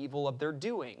of the evil of their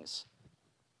doings."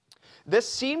 This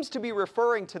seems to be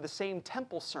referring to the same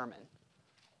temple sermon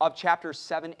of chapters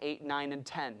 7, 8, 9, and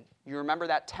 10. You remember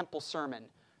that temple sermon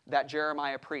that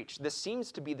Jeremiah preached? This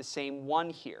seems to be the same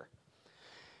one here.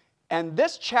 And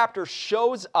this chapter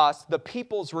shows us the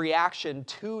people's reaction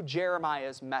to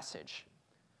Jeremiah's message.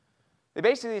 They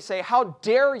basically say, "How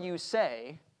dare you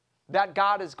say that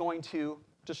God is going to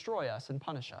destroy us and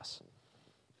punish us?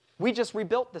 We just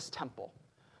rebuilt this temple.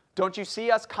 Don't you see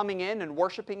us coming in and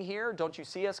worshiping here? Don't you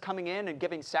see us coming in and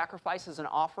giving sacrifices and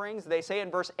offerings?" They say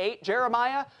in verse 8,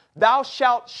 "Jeremiah, thou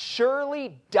shalt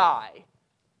surely die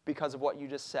because of what you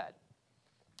just said."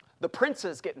 The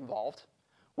princes get involved,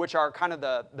 which are kind of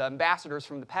the ambassadors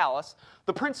from the palace.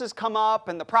 The princes come up,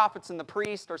 and the prophets and the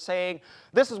priests are saying,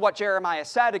 "This is what Jeremiah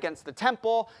said against the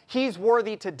temple. He's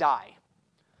worthy to die."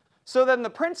 So then the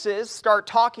princes start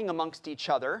talking amongst each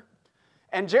other,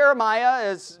 and Jeremiah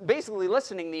is basically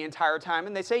listening the entire time,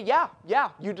 and they say, yeah,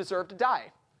 you deserve to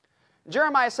die.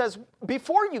 Jeremiah says,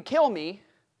 "Before you kill me,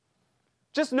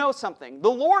 just know something. The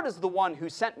Lord is the one who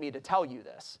sent me to tell you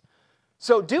this.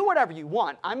 So do whatever you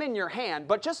want. I'm in your hand,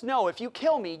 but just know if you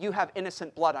kill me, you have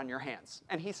innocent blood on your hands."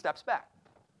 And he steps back.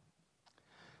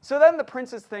 So then the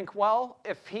princes think, well,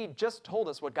 if he just told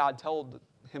us what God told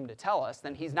him to tell us,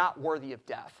 then he's not worthy of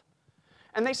death.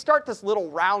 And they start this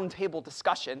little round table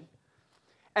discussion,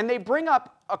 and they bring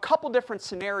up a couple different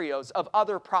scenarios of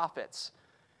other prophets.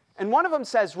 And one of them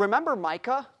says, "Remember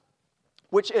Micah?"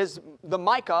 Which is the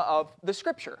Micah of the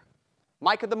scripture.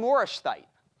 Micah the Morashthite.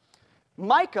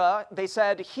 Micah, they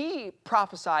said, he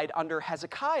prophesied under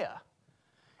Hezekiah.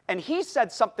 And he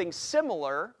said something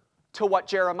similar to what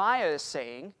Jeremiah is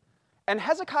saying. And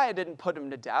Hezekiah didn't put him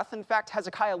to death. In fact,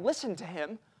 Hezekiah listened to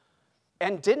him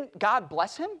And didn't God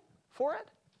bless him for it?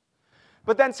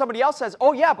 But then somebody else says,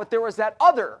 oh yeah, but there was that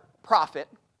other prophet,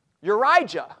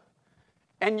 Urijah.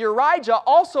 And Urijah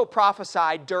also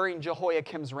prophesied during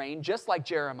Jehoiakim's reign, just like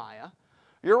Jeremiah.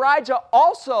 Urijah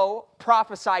also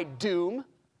prophesied doom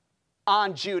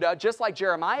on Judah, just like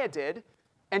Jeremiah did.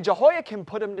 And Jehoiakim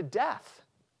put him to death.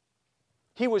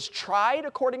 He was tried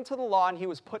according to the law, and he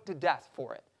was put to death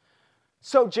for it.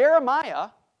 So Jeremiah,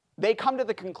 they come to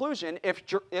the conclusion, if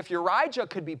Urijah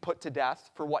could be put to death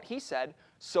for what he said,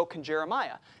 so can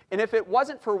Jeremiah. And if it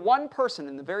wasn't for one person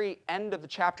in the very end of the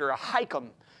chapter, Ahikam,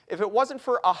 if it wasn't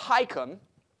for Ahikam,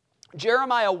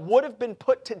 Jeremiah would have been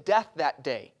put to death that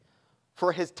day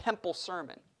for his temple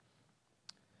sermon.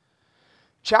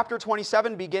 Chapter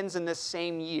 27 begins in this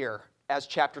same year as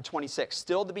chapter 26,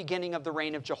 still the beginning of the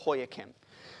reign of Jehoiakim.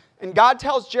 And God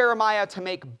tells Jeremiah to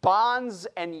make bonds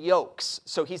and yokes,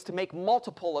 so he's to make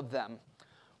multiple of them.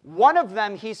 One of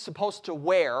them he's supposed to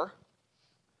wear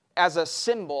as a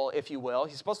symbol, if you will.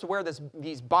 He's supposed to wear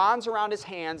these bonds around his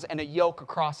hands and a yoke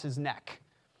across his neck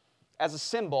as a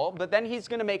symbol, but then he's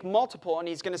going to make multiple, and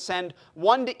he's going to send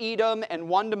one to Edom, and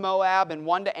one to Moab, and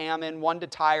one to Ammon, one to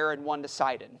Tyre, and one to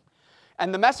Sidon.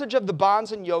 And the message of the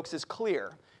bonds and yokes is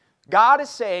clear. God is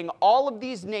saying all of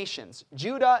these nations,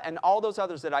 Judah and all those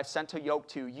others that I've sent a yoke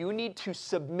to, you need to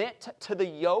submit to the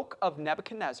yoke of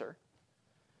Nebuchadnezzar.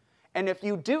 And if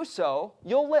you do so,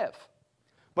 you'll live.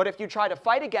 But if you try to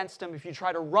fight against him, if you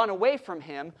try to run away from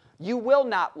him, you will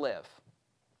not live.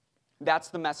 That's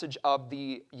the message of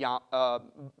the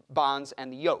bonds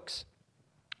and the yokes.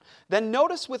 Then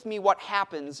notice with me what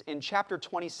happens in chapter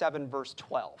 27, verse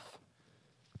 12.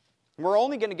 We're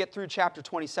only going to get through chapter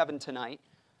 27 tonight.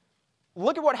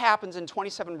 Look at what happens in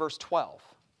 27, verse 12.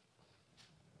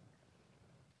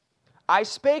 I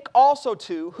spake also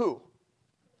to who?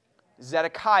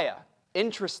 Zedekiah.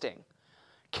 Interesting.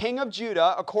 King of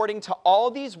Judah, according to all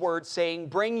these words, saying,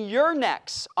 bring your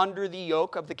necks under the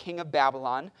yoke of the king of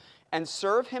Babylon, and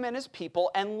serve him and his people,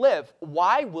 and live.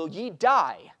 Why will ye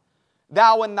die?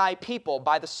 Thou and thy people,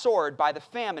 by the sword, by the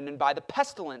famine, and by the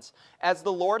pestilence, as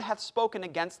the Lord hath spoken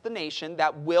against the nation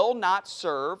that will not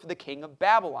serve the king of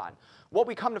Babylon. What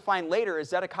we come to find later is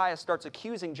Zedekiah starts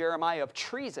accusing Jeremiah of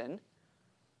treason,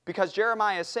 because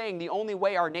Jeremiah is saying the only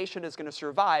way our nation is going to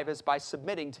survive is by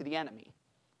submitting to the enemy.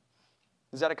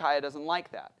 Zedekiah doesn't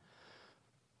like that.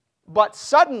 But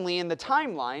suddenly in the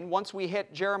timeline, once we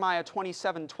hit Jeremiah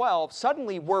 27:12,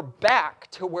 suddenly we're back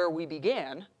to where we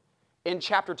began in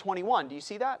chapter 21. Do you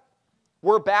see that?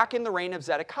 We're back in the reign of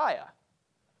Zedekiah.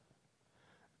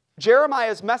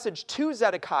 Jeremiah's message to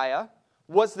Zedekiah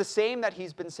was the same that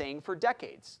he's been saying for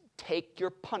decades. Take your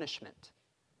punishment.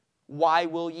 Why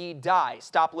will ye die?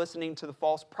 Stop listening to the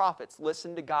false prophets.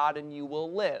 Listen to God and you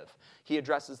will live. He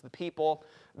addresses the people.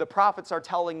 The prophets are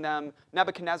telling them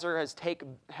Nebuchadnezzar has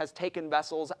taken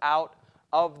vessels out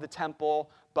of the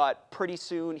temple, but pretty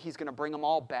soon he's going to bring them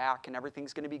all back and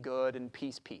everything's going to be good and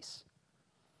peace, peace.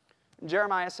 And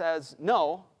Jeremiah says,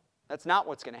 no, that's not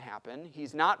what's going to happen.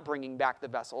 He's not bringing back the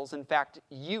vessels. In fact,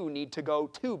 you need to go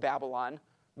to Babylon,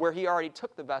 where he already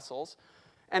took the vessels.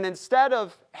 And instead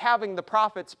of having the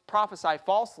prophets prophesy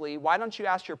falsely, why don't you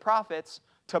ask your prophets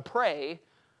to pray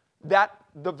that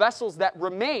the vessels that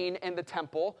remain in the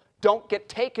temple don't get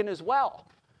taken as well?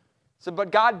 So,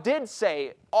 but God did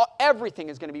say everything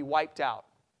is going to be wiped out.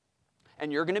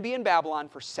 And you're going to be in Babylon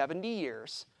for 70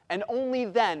 years, and only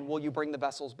then will you bring the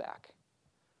vessels back.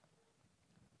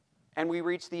 And we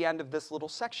reach the end of this little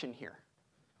section here.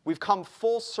 We've come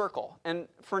full circle. And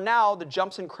for now, the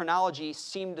jumps in chronology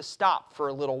seem to stop for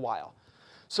a little while.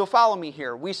 So follow me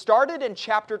here. We started in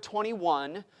chapter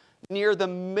 21, near the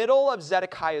middle of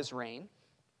Zedekiah's reign.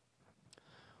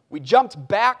 We jumped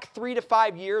back 3 to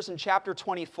 5 years in chapter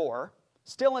 24,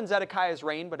 still in Zedekiah's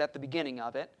reign, but at the beginning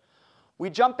of it. We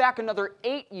jumped back another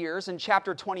 8 years in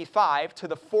chapter 25 to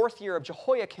the 4th year of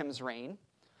Jehoiakim's reign.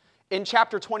 In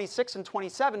chapter 26 and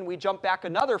 27, we jump back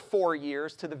another 4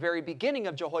 years to the very beginning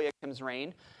of Jehoiakim's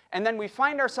reign. And then we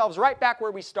find ourselves right back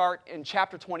where we start in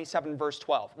chapter 27, verse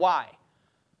 12. Why?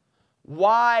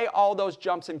 Why all those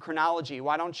jumps in chronology?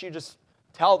 Why don't you just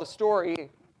tell the story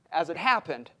as it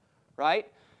happened, right?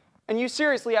 And you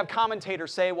seriously have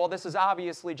commentators say, well, this is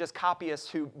obviously just copyists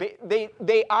who,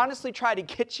 they honestly try to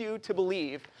get you to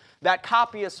believe that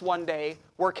copyists one day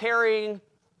were carrying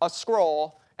a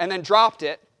scroll and then dropped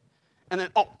it, and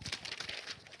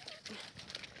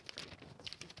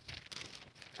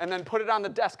then put it on the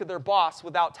desk of their boss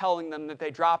without telling them that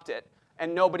they dropped it,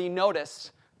 and nobody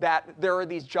noticed that there are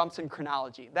these jumps in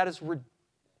chronology. That is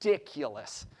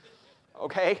ridiculous,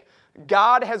 okay?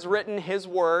 God has written His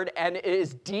word, and it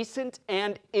is decent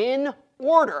and in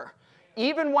order.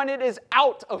 Even when it is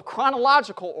out of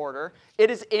chronological order,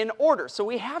 it is in order. So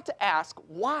we have to ask,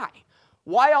 why?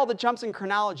 Why all the jumps in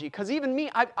chronology? Because even me,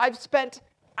 I've spent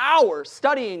hours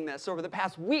studying this over the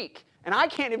past week, and I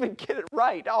can't even get it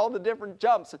right, all the different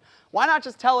jumps. Why not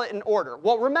just tell it in order?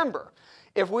 Well, remember,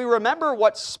 if we remember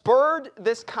what spurred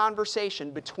this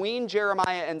conversation between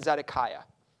Jeremiah and Zedekiah,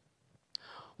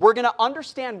 we're going to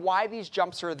understand why these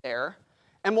jumps are there,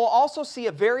 and we'll also see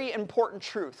a very important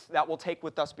truth that we'll take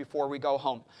with us before we go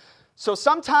home. So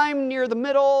sometime near the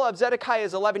middle of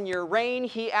Zedekiah's 11-year reign,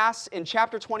 he asks in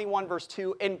chapter 21, verse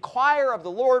 2, "Inquire of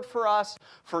the Lord for us,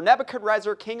 for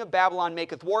Nebuchadnezzar, king of Babylon,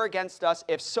 maketh war against us,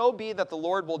 if so be that the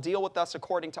Lord will deal with us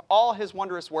according to all his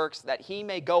wondrous works, that he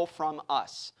may go from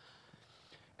us."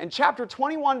 In chapter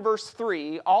 21, verse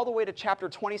 3, all the way to chapter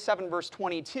 27, verse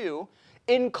 22,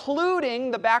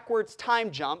 including the backwards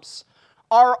time jumps,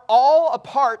 are all a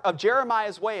part of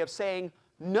Jeremiah's way of saying,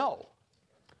 no,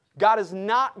 God is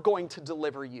not going to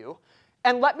deliver you.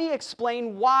 And let me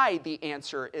explain why the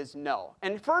answer is no.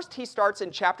 And first he starts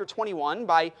in chapter 21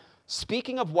 by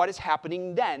speaking of what is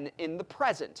happening then in the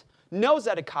present. No,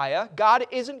 Zedekiah, God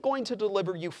isn't going to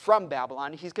deliver you from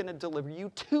Babylon. He's going to deliver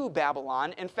you to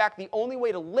Babylon. In fact, the only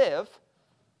way to live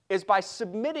is by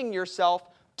submitting yourself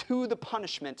to the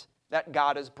punishment that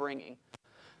God is bringing.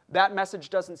 That message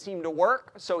doesn't seem to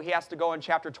work, so he has to go in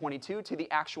chapter 22 to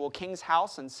the actual king's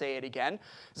house and say it again.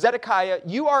 Zedekiah,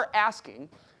 you are asking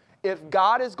if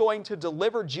God is going to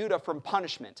deliver Judah from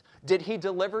punishment. Did he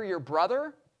deliver your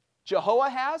brother,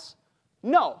 Jehoahaz?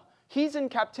 No. He's in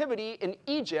captivity in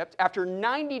Egypt after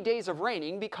 90 days of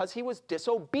reigning because he was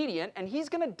disobedient, and he's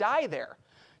going to die there.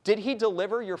 Did he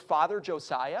deliver your father,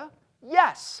 Josiah?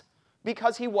 Yes,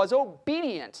 because he was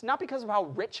obedient, not because of how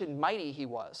rich and mighty he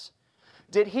was.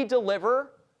 Did he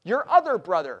deliver your other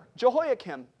brother,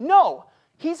 Jehoiakim? No,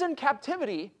 he's in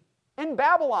captivity in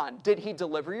Babylon. Did he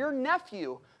deliver your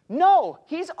nephew? No,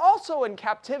 he's also in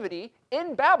captivity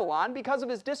in Babylon because of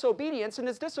his disobedience, and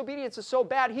his disobedience is so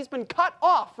bad, he's been cut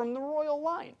off from the royal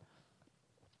line.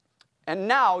 And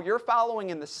now you're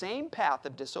following in the same path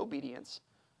of disobedience.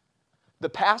 The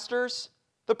pastors,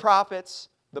 the prophets,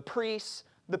 the priests,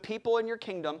 the people in your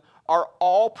kingdom are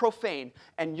all profane.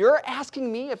 And you're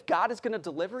asking me if God is going to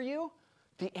deliver you?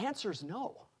 The answer is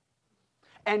no.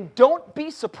 And don't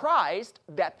be surprised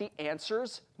that the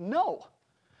answer's no.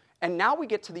 And now we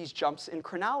get to these jumps in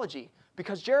chronology.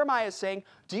 Because Jeremiah is saying,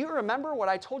 do you remember what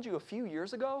I told you a few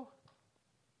years ago?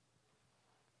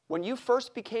 When you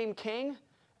first became king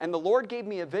and the Lord gave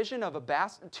me a vision of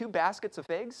 2 baskets of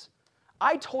figs,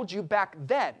 I told you back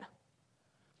then.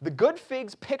 The good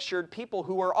figs pictured people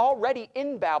who were already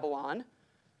in Babylon,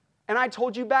 and I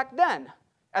told you back then,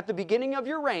 at the beginning of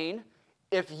your reign,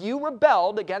 if you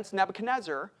rebelled against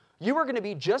Nebuchadnezzar, you were going to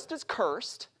be just as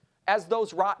cursed as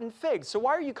those rotten figs. So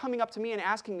why are you coming up to me and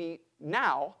asking me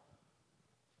now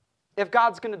if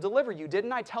God's going to deliver you?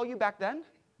 Didn't I tell you back then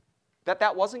that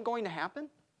that wasn't going to happen?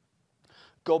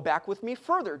 Go back with me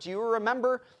further. Do you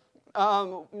remember,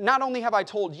 not only have I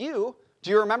told you, do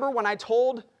you remember when I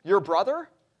told your brother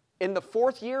in the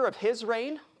 4th year of his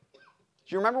reign?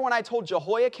 Do you remember when I told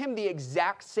Jehoiakim the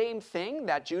exact same thing,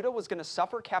 that Judah was going to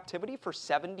suffer captivity for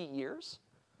 70 years?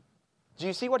 Do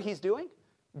you see what he's doing?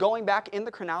 Going back in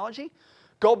the chronology?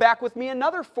 Go back with me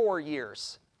another 4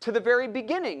 years to the very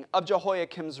beginning of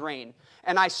Jehoiakim's reign.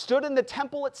 And I stood in the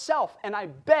temple itself, and I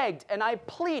begged and I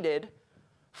pleaded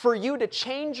for you to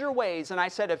change your ways. And I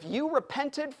said, if you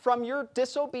repented from your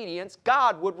disobedience,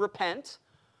 God would repent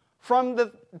from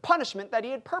the punishment that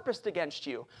he had purposed against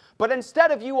you. But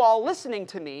instead of you all listening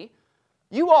to me,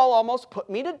 you all almost put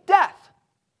me to death.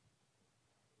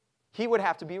 He would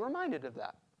have to be reminded of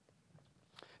that.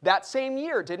 That same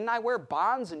year, didn't I wear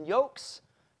bonds and yokes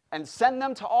and send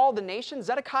them to all the nations?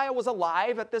 Zedekiah was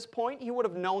alive at this point. He would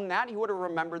have known that. He would have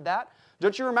remembered that.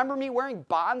 Don't you remember me wearing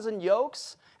bonds and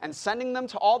yokes and sending them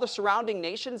to all the surrounding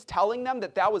nations, telling them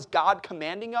that that was God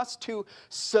commanding us to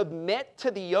submit to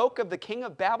the yoke of the king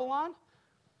of Babylon?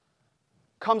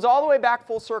 Comes all the way back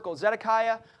full circle.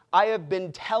 Zedekiah, I have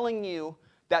been telling you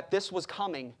that this was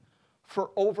coming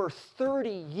for over 30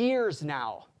 years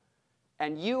now,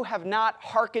 and you have not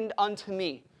hearkened unto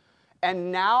me.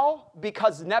 And now,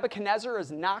 because Nebuchadnezzar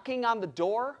is knocking on the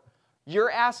door,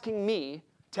 you're asking me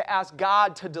to ask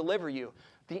God to deliver you.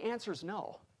 The answer is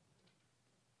no.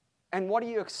 And what do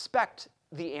you expect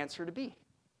the answer to be?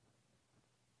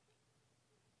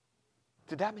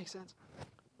 Did that make sense?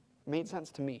 Made sense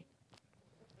to me.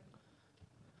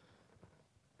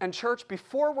 And church,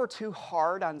 before we're too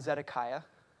hard on Zedekiah,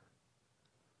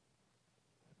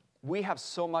 we have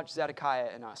so much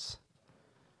Zedekiah in us.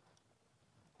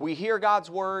 We hear God's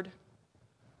word,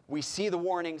 We see the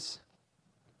warnings.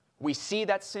 We see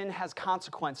that sin has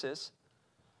consequences.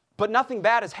 But nothing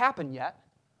bad has happened yet,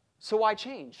 so why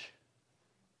change?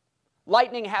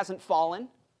 Lightning hasn't fallen,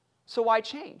 so why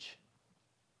change?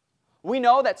 We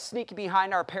know that sneaking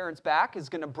behind our parents' back is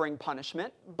going to bring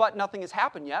punishment, but nothing has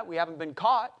happened yet. We haven't been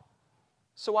caught,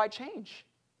 so why change?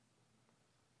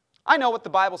 I know what the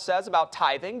Bible says about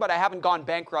tithing, but I haven't gone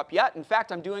bankrupt yet. In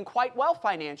fact, I'm doing quite well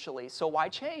financially, so why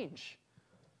change?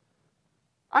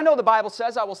 I know the Bible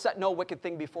says I will set no wicked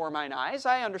thing before mine eyes.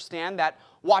 I understand that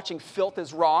watching filth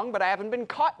is wrong, but I haven't been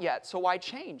caught yet, so why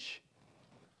change?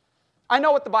 I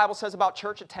know what the Bible says about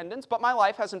church attendance, but my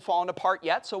life hasn't fallen apart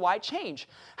yet, so why change?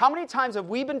 How many times have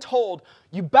we been told,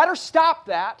 you better stop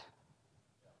that,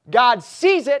 God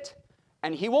sees it,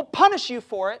 and He will punish you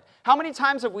for it? How many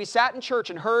times have we sat in church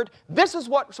and heard, this is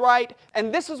what's right,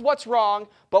 and this is what's wrong,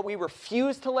 but we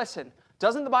refuse to listen?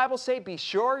 Doesn't the Bible say, be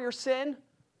sure your sin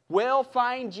will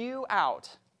find you out?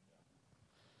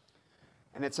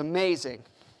 And it's amazing.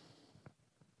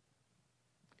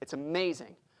 It's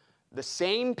amazing. The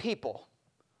same people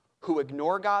who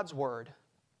ignore God's word,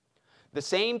 the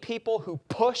same people who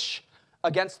push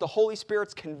against the Holy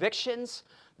Spirit's convictions,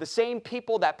 the same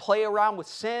people that play around with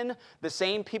sin, the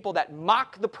same people that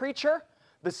mock the preacher,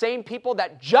 the same people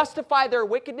that justify their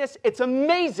wickedness, it's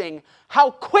amazing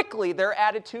how quickly their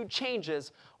attitude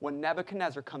changes when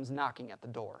Nebuchadnezzar comes knocking at the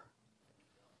door.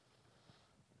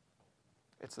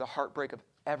 It's the heartbreak of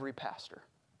every pastor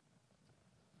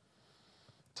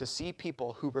to see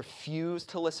people who refuse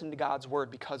to listen to God's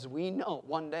word, because we know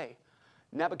one day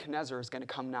Nebuchadnezzar is going to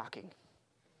come knocking.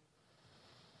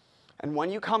 And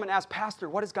when you come and ask, Pastor,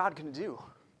 what is God going to do?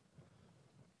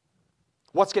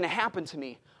 What's going to happen to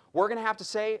me? We're going to have to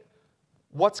say,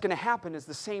 what's going to happen is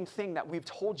the same thing that we've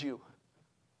told you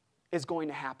is going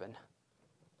to happen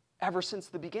ever since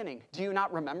the beginning. Do you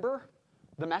not remember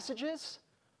the messages?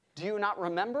 Do you not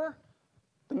remember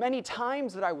the many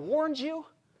times that I warned you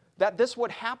that this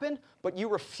would happen, but you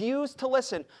refused to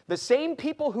listen? The same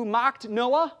people who mocked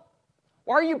Noah,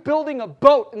 why are you building a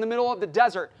boat in the middle of the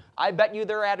desert? I bet you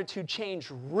their attitude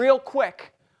changed real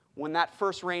quick when that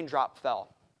first raindrop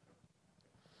fell.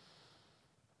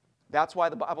 That's why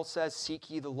the Bible says, seek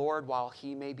ye the Lord while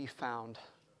He may be found.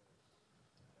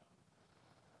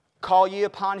 Call ye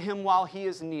upon Him while He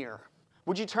is near.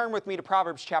 Would you turn with me to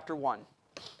Proverbs chapter 1?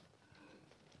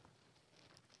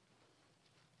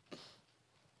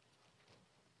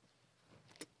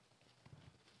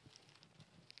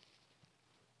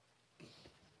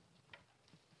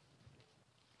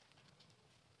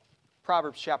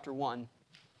 Proverbs chapter 1.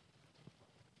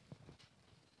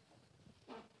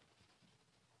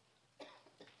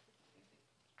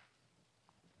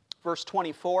 Verse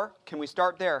 24. Can we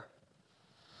start there?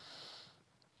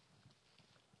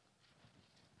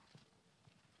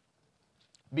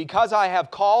 Because I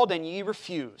have called and ye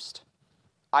refused,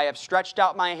 I have stretched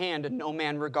out my hand and no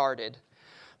man regarded.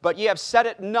 But ye have set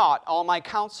at naught all my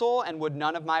counsel and would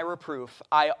none of my reproof.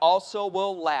 I also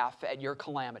will laugh at your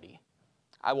calamity.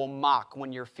 I will mock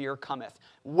when your fear cometh.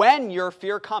 When your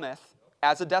fear cometh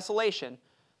as a desolation,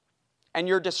 and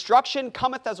your destruction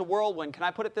cometh as a whirlwind. Can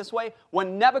I put it this way?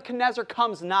 When Nebuchadnezzar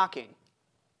comes knocking,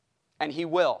 and he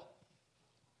will.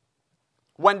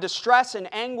 When distress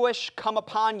and anguish come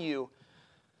upon you,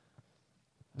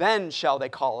 then shall they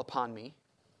call upon me,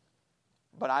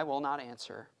 but I will not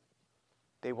answer.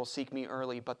 They will seek me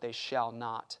early, but they shall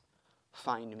not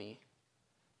find me.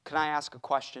 Can I ask a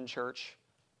question, church?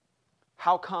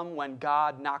 How come when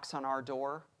God knocks on our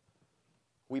door,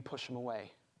 we push Him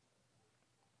away?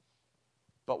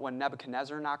 But when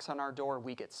Nebuchadnezzar knocks on our door,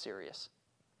 we get serious.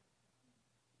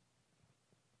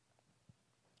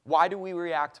 Why do we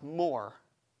react more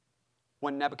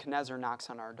when Nebuchadnezzar knocks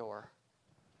on our door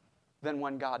than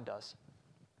when God does?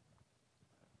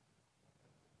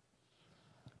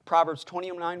 Proverbs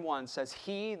 29:1 says,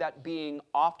 He that being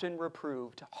often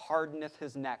reproved hardeneth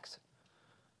his neck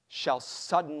shall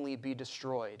suddenly be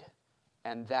destroyed,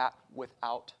 and that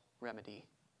without remedy.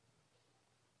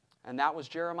 And that was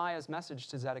Jeremiah's message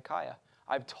to Zedekiah.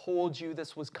 I've told you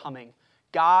this was coming.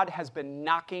 God has been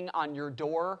knocking on your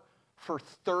door for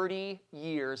 30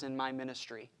 years in my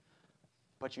ministry,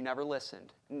 but you never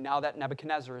listened. Now that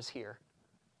Nebuchadnezzar is here,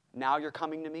 now you're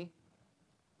coming to me?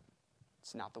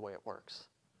 It's not the way it works.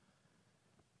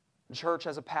 Church,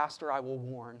 as a pastor, I will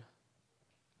warn,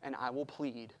 and I will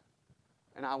plead,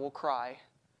 and I will cry,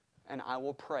 and I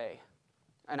will pray,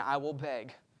 and I will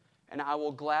beg, and I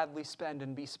will gladly spend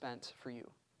and be spent for you.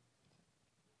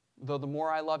 Though the more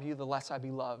I love you, the less I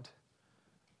be loved.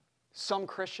 Some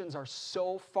Christians are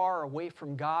so far away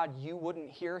from God, you wouldn't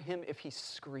hear Him if He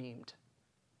screamed.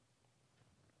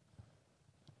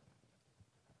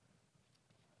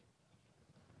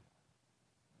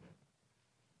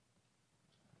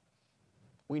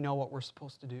 We know what we're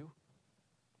supposed to do.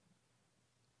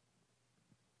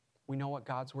 We know what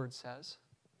God's word says.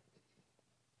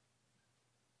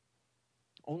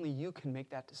 Only you can make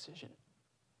that decision.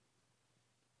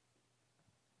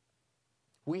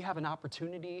 We have an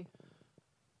opportunity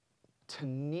to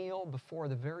kneel before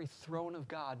the very throne of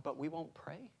God, but we won't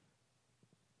pray.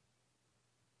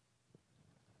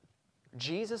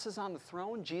 Jesus is on the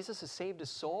throne. Jesus has saved his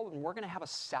soul, and we're going to have a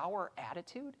sour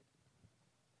attitude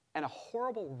and a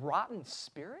horrible, rotten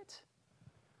spirit?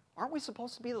 Aren't we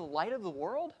supposed to be the light of the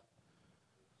world?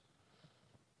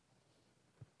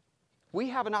 We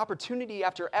have an opportunity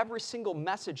after every single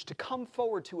message to come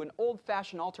forward to an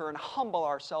old-fashioned altar and humble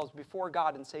ourselves before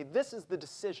God and say, this is the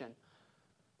decision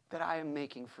that I am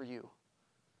making for you.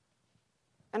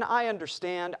 And I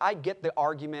understand, I get the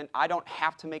argument, I don't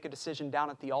have to make a decision down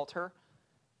at the altar.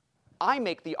 I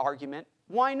make the argument,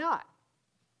 why not?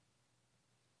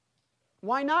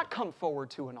 Why not come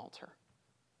forward to an altar?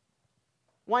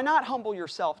 Why not humble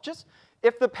yourself? Just,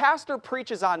 if the pastor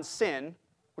preaches on sin,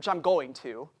 which I'm going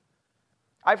to,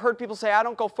 I've heard people say, I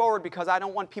don't go forward because I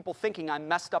don't want people thinking I'm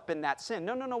messed up in that sin.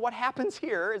 No. What happens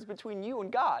here is between you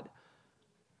and God.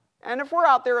 And if we're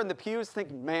out there in the pews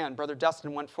thinking, man, Brother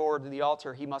Dustin went forward to the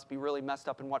altar, he must be really messed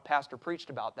up in what pastor preached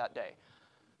about that day.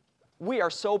 We are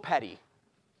so petty.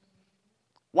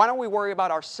 Why don't we worry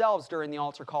about ourselves during the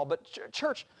altar call? But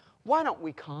church, why don't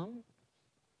we come?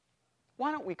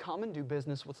 Why don't we come and do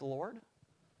business with the Lord?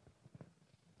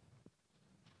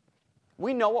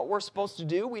 We know what we're supposed to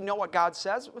do. We know what God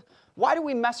says. Why do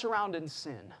we mess around in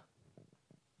sin?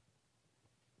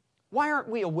 Why aren't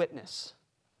we a witness?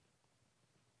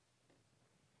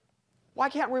 Why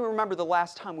can't we remember the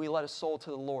last time we led a soul to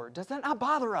the Lord? Does that not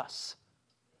bother us?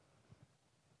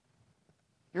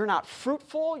 You're not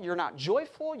fruitful. You're not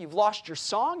joyful. You've lost your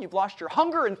song. You've lost your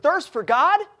hunger and thirst for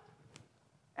God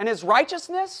and His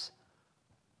righteousness.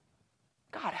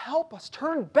 God, help us.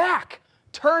 Turn back.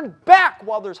 Turn back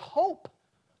while there's hope.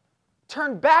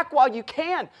 Turn back while you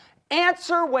can.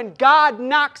 Answer when God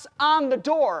knocks on the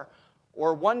door,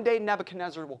 or one day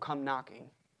Nebuchadnezzar will come knocking.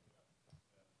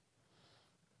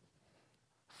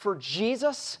 For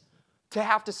Jesus to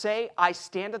have to say, I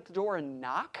stand at the door and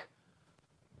knock?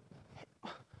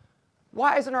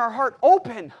 Why isn't our heart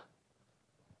open?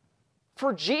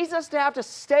 For Jesus to have to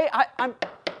stay,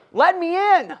 let me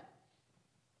in.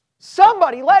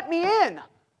 Somebody let me in.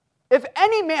 If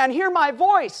any man hear my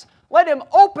voice, let him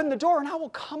open the door, and I will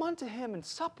come unto him and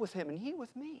sup with him, and he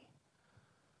with me.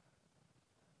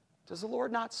 Does the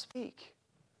Lord not speak?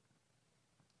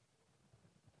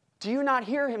 Do you not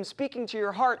hear him speaking to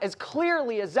your heart as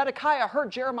clearly as Zedekiah heard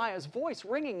Jeremiah's voice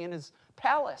ringing in his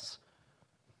palace?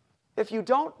 If you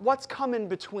don't, what's come in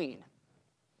between?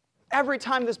 Every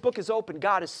time this book is open,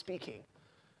 God is speaking.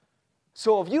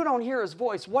 So if you don't hear his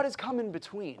voice, what has come in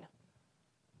between?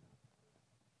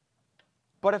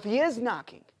 But if he is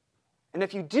knocking, and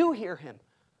if you do hear him,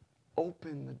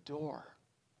 open the door.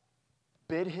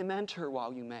 Bid him enter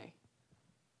while you may.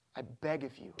 I beg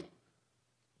of you.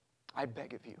 I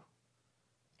beg of you.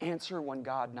 Answer when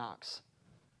God knocks.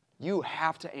 You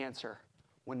have to answer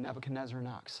when Nebuchadnezzar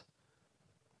knocks.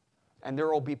 And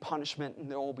there will be punishment, and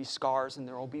there will be scars, and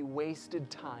there will be wasted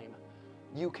time.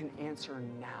 You can answer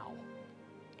now.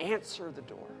 Answer the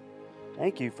door.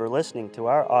 Thank you for listening to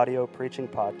our audio preaching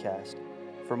podcast.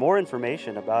 For more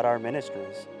information about our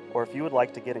ministries, or if you would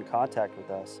like to get in contact with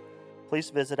us, please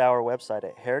visit our website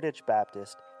at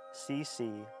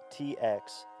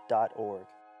heritagebaptistcctx.org.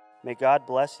 May God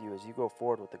bless you as you go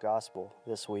forward with the gospel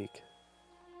this week.